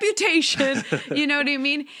new reputation. You know what I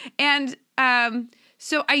mean? And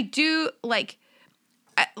so I do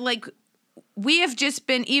we have just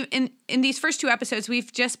been in these first 2 episodes.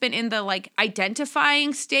 We've just been in the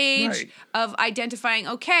identifying stage right. of identifying.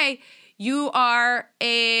 Okay. You are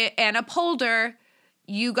an upholder,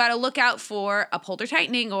 you got to look out for upholder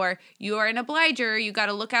tightening, or you are an obliger, you got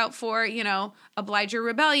to look out for, obliger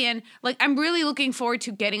rebellion. I'm really looking forward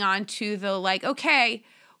to getting on to the okay,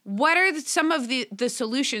 what are some of the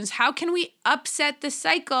solutions? How can we upset the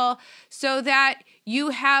cycle so that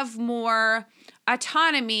you have more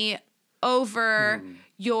autonomy over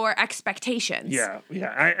your expectations?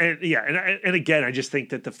 And again, I just think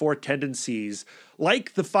that the 4 tendencies,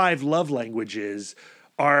 like the 5 love languages,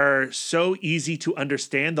 are so easy to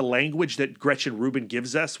understand. The language that Gretchen Rubin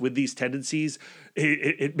gives us with these tendencies,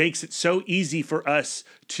 it makes it so easy for us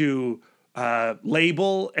to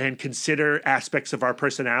label and consider aspects of our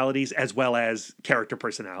personalities as well as character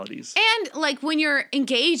personalities. And when you're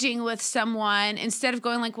engaging with someone, instead of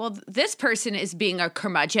going this person is being a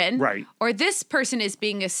curmudgeon, right, or this person is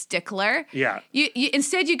being a stickler, yeah, you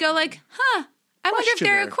instead you go I wonder if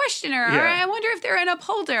they're a questioner, or Yeah. I wonder if they're an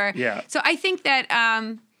upholder. Yeah. So I think that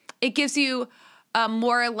it gives you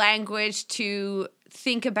more language to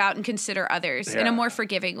think about and consider others in Yeah. a more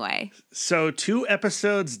forgiving way. So 2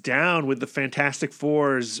 episodes down with the Fantastic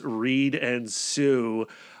Fours, Reed and Sue.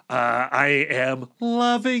 I am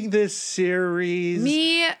loving this series.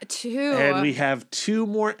 Me too. And we have 2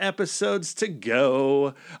 more episodes to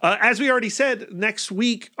go. As we already said, next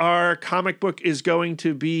week our comic book is going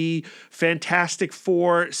to be Fantastic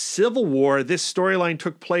Four Civil War. This storyline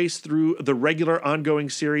took place through the regular ongoing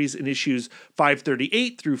series in issues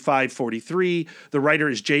 538 through 543. The writer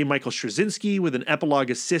is J. Michael Straczynski with an epilogue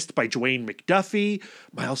assist by Dwayne McDuffie.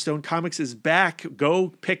 Milestone Comics is back. Go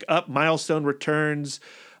pick up Milestone Returns.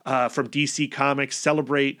 From DC Comics,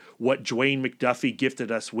 celebrate what Dwayne McDuffie gifted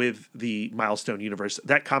us with the Milestone universe.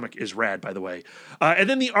 That comic is rad, by the way. And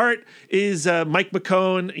then the art is Mike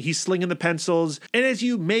McCone. He's slinging the pencils. And as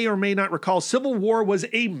you may or may not recall, Civil War was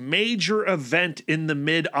a major event in the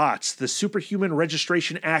mid-aughts. The Superhuman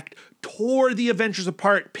Registration Act tore the Avengers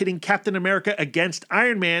apart, pitting Captain America against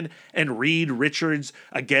Iron Man and Reed Richards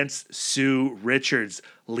against Sue Richards.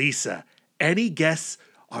 Lisa, any guess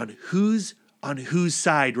on whose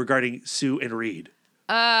side regarding Sue and Reed?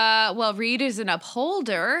 Well, Reed is an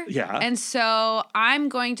upholder. Yeah. And so I'm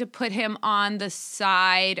going to put him on the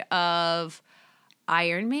side of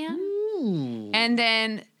Iron Man. And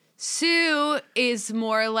then Sue is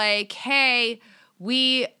more like, hey,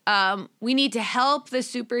 we need to help the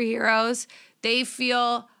superheroes. They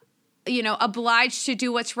feel, obliged to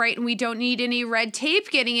do what's right, and we don't need any red tape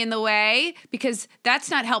getting in the way because that's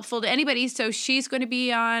not helpful to anybody. So she's going to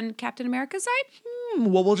be on Captain America's side.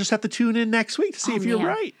 Well, we'll just have to tune in next week to see if you're Man.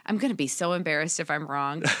 right. I'm going to be so embarrassed if I'm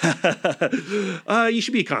wrong. You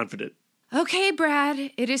should be confident. Okay,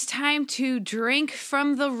 Brad, it is time to drink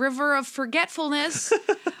from the river of forgetfulness.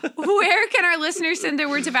 Where can our listeners send their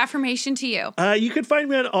words of affirmation to you? You can find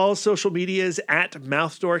me on all social medias at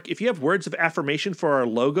MouthDork. If you have words of affirmation for our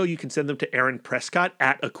logo, you can send them to Aaron Prescott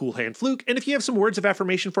at A Cool Hand Fluke. And if you have some words of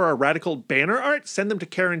affirmation for our radical banner art, send them to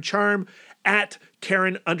Karen Charm at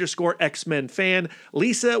Karen_X-Men fan.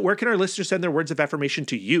 Lisa, where can our listeners send their words of affirmation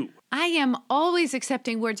to you? I am always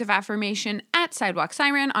accepting words of affirmation at Sidewalk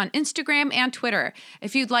Siren on Instagram and Twitter.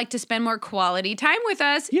 If you'd like to spend more quality time with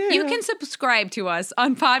us, you can subscribe to us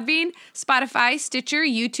on Podbean, Spotify, Stitcher,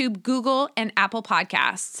 YouTube, Google, and Apple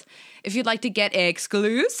Podcasts. If you'd like to get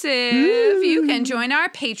exclusive, you can join our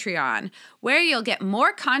Patreon, where you'll get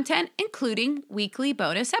more content, including weekly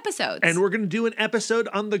bonus episodes. And we're going to do an episode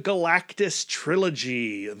on the Galactus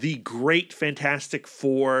trilogy, the great Fantastic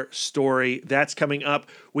Four story. That's coming up.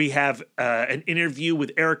 We have an interview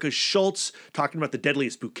with Erica Schultz talking about the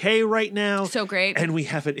Deadliest Bouquet right now. So great. And we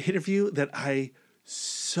have an interview that I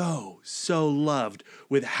so loved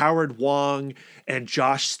with Howard Wong and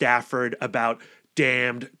Josh Stafford about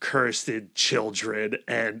Damned Cursed Children.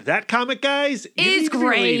 And that comic, guys, is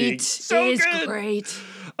great. So is good. great.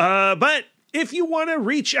 But if you want to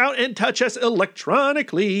reach out and touch us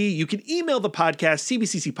electronically, you can email the podcast,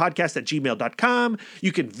 cbccpodcast@gmail.com.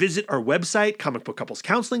 You can visit our website,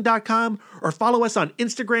 comicbookcouplescounseling.com, or follow us on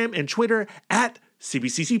Instagram and Twitter at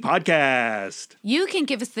CBCC Podcast. You can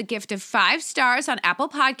give us the gift of 5 stars on Apple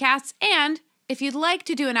Podcasts, and if you'd like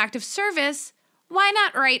to do an act of service, why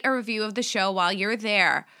not write a review of the show while you're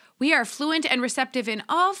there? We are fluent and receptive in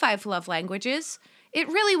all 5 love languages. It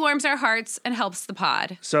really warms our hearts and helps the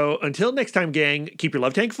pod. So until next time, gang, keep your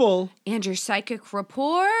love tank full. And your psychic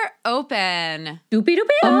rapport open. Doopy-doopy.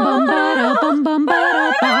 Bum bum ba bum bum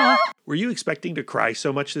ba ba. Were you expecting to cry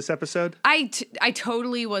so much this episode? I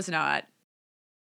totally was not.